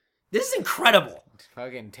happened? This is incredible.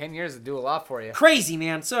 Fucking 10 years to do a lot for you. Crazy,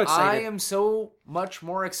 man. So excited. I am so much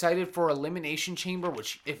more excited for Elimination Chamber,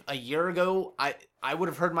 which if a year ago I would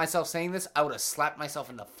have heard myself saying this, I would have slapped myself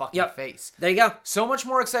in the fucking face. There you go. So much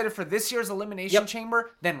more excited for this year's Elimination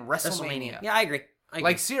Chamber than WrestleMania. Yeah, I agree.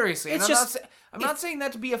 Like, seriously. And I'm not saying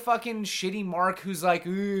that to be a fucking shitty mark who's like,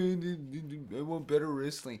 I want better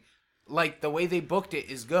wrestling. Like, the way they booked it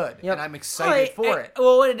is good, and I'm excited for it.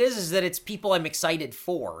 Well, what it is that it's people I'm excited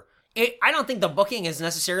for. I don't think the booking is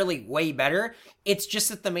necessarily way better. It's just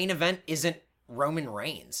that the main event isn't Roman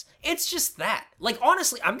Reigns. It's just that. Like,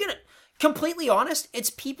 honestly, I'm gonna... Completely honest, it's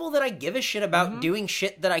people that I give a shit about doing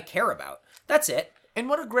shit that I care about. That's it. And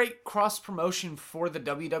what a great cross-promotion for the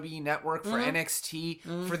WWE Network, for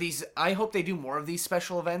NXT, for these... I hope they do more of these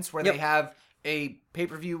special events where they have a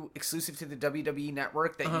pay-per-view exclusive to the WWE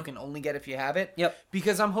Network that you can only get if you have it.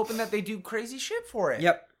 Because I'm hoping that they do crazy shit for it.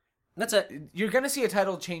 That's it. You're going to see a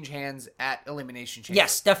title change hands at Elimination Chamber.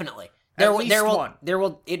 Yes, definitely. At least one.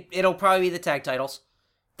 It'll probably be the tag titles.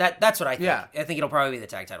 That's what I think. Yeah. I think it'll probably be the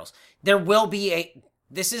tag titles. There will be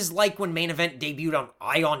this is like when main event debuted on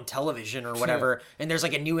Ion Television or whatever, and there's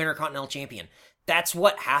like a new Intercontinental Champion. That's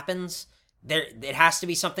what happens. It has to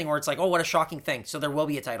be something where it's like, oh, what a shocking thing. So there will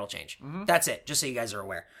be a title change. That's it, just so you guys are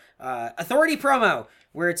aware. Authority promo,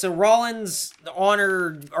 where it's a Rollins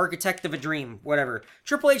honor architect of a dream, whatever.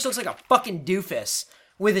 Triple H looks like a fucking doofus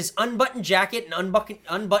with his unbuttoned jacket and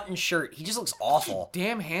unbuttoned shirt. He just looks awful.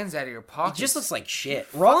 Damn hands out of your pocket. He just looks like shit.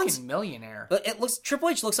 Rollins, fucking millionaire. Triple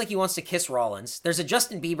H looks like he wants to kiss Rollins. There's a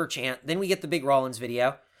Justin Bieber chant. Then we get the big Rollins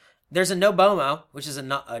video. There's a No Bomo, which is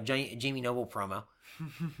a Jamie Noble promo.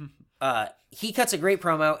 He cuts a great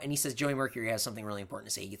promo, and he says Joey Mercury has something really important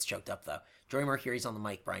to say. He gets choked up, though. Joey Mercury's on the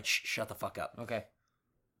mic. Brian, shut the fuck up. Okay.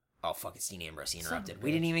 Oh, fuck, it's Dean Ambrose. He interrupted.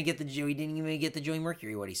 We didn't even get the Joey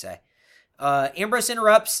Mercury. What'd he say? Ambrose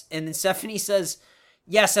interrupts, and then Stephanie says,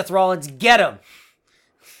 yeah, Seth Rollins, get him.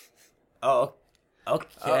 Oh,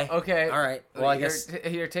 okay. Okay. All right. Well, I guess...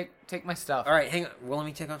 Here, take my stuff. All right, hang on. Well, let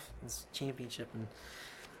me take off this championship and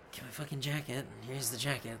get my fucking jacket. Here's the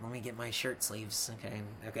jacket. Let me get my shirt sleeves. Okay.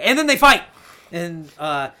 And then they fight! And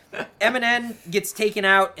Eminem gets taken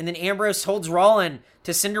out, and then Ambrose holds Rollins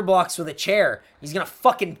to cinder blocks with a chair. He's gonna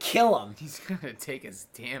fucking kill him. He's gonna take his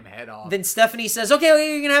damn head off. Then Stephanie says,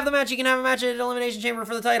 okay, you can have the match. You can have a match at Elimination Chamber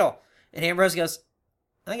for the title. And Ambrose goes,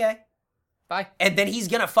 okay. Bye. And then he's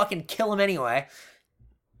gonna fucking kill him anyway.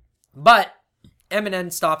 But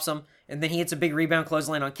Eminem stops him, and then he hits a big rebound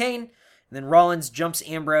clothesline on Kane. And then Rollins jumps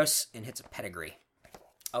Ambrose and hits a pedigree.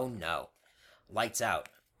 Oh no. Lights out.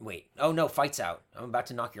 Wait. Oh no, fights out. I'm about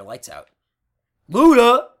to knock your lights out.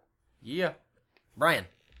 Luda! Yeah. Brian.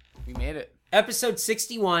 We made it. Episode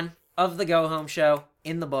 61 of the Go Home Show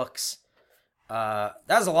in the books. That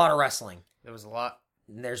was a lot of wrestling. There was a lot.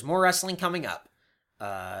 And there's more wrestling coming up.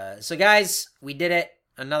 So guys, we did it.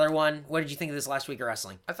 Another one. What did you think of this last week of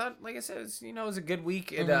wrestling? I thought, like I said, it was a good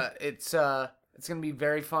week. It's going to be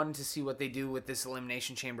very fun to see what they do with this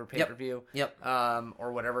Elimination Chamber pay-per-view. Yep.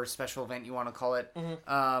 Or whatever special event you want to call it.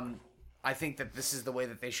 I think that this is the way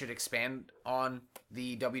that they should expand on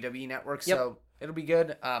the WWE Network. So it'll be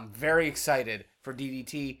good. Very excited for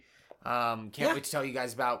DDT. Can't wait to tell you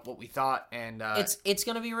guys about what we thought. And it's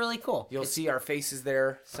going to be really cool. You'll see our faces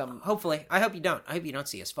there. Hopefully. I hope you don't. I hope you don't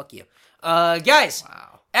see us. Fuck you. Guys.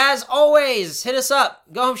 Wow. As always, hit us up.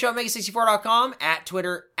 GoHomeShow@Mega64.com, at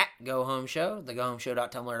Twitter, @GoHomeShow,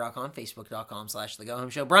 thegohomeshow.tumblr.com,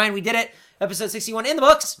 Facebook.com/thegohomeshow. Brian, we did it. Episode 61 in the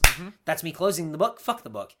books. That's me closing the book. Fuck the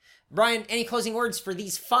book. Brian, any closing words for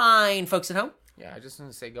these fine folks at home? Yeah, I just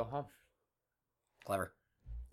want to say go home. Clever.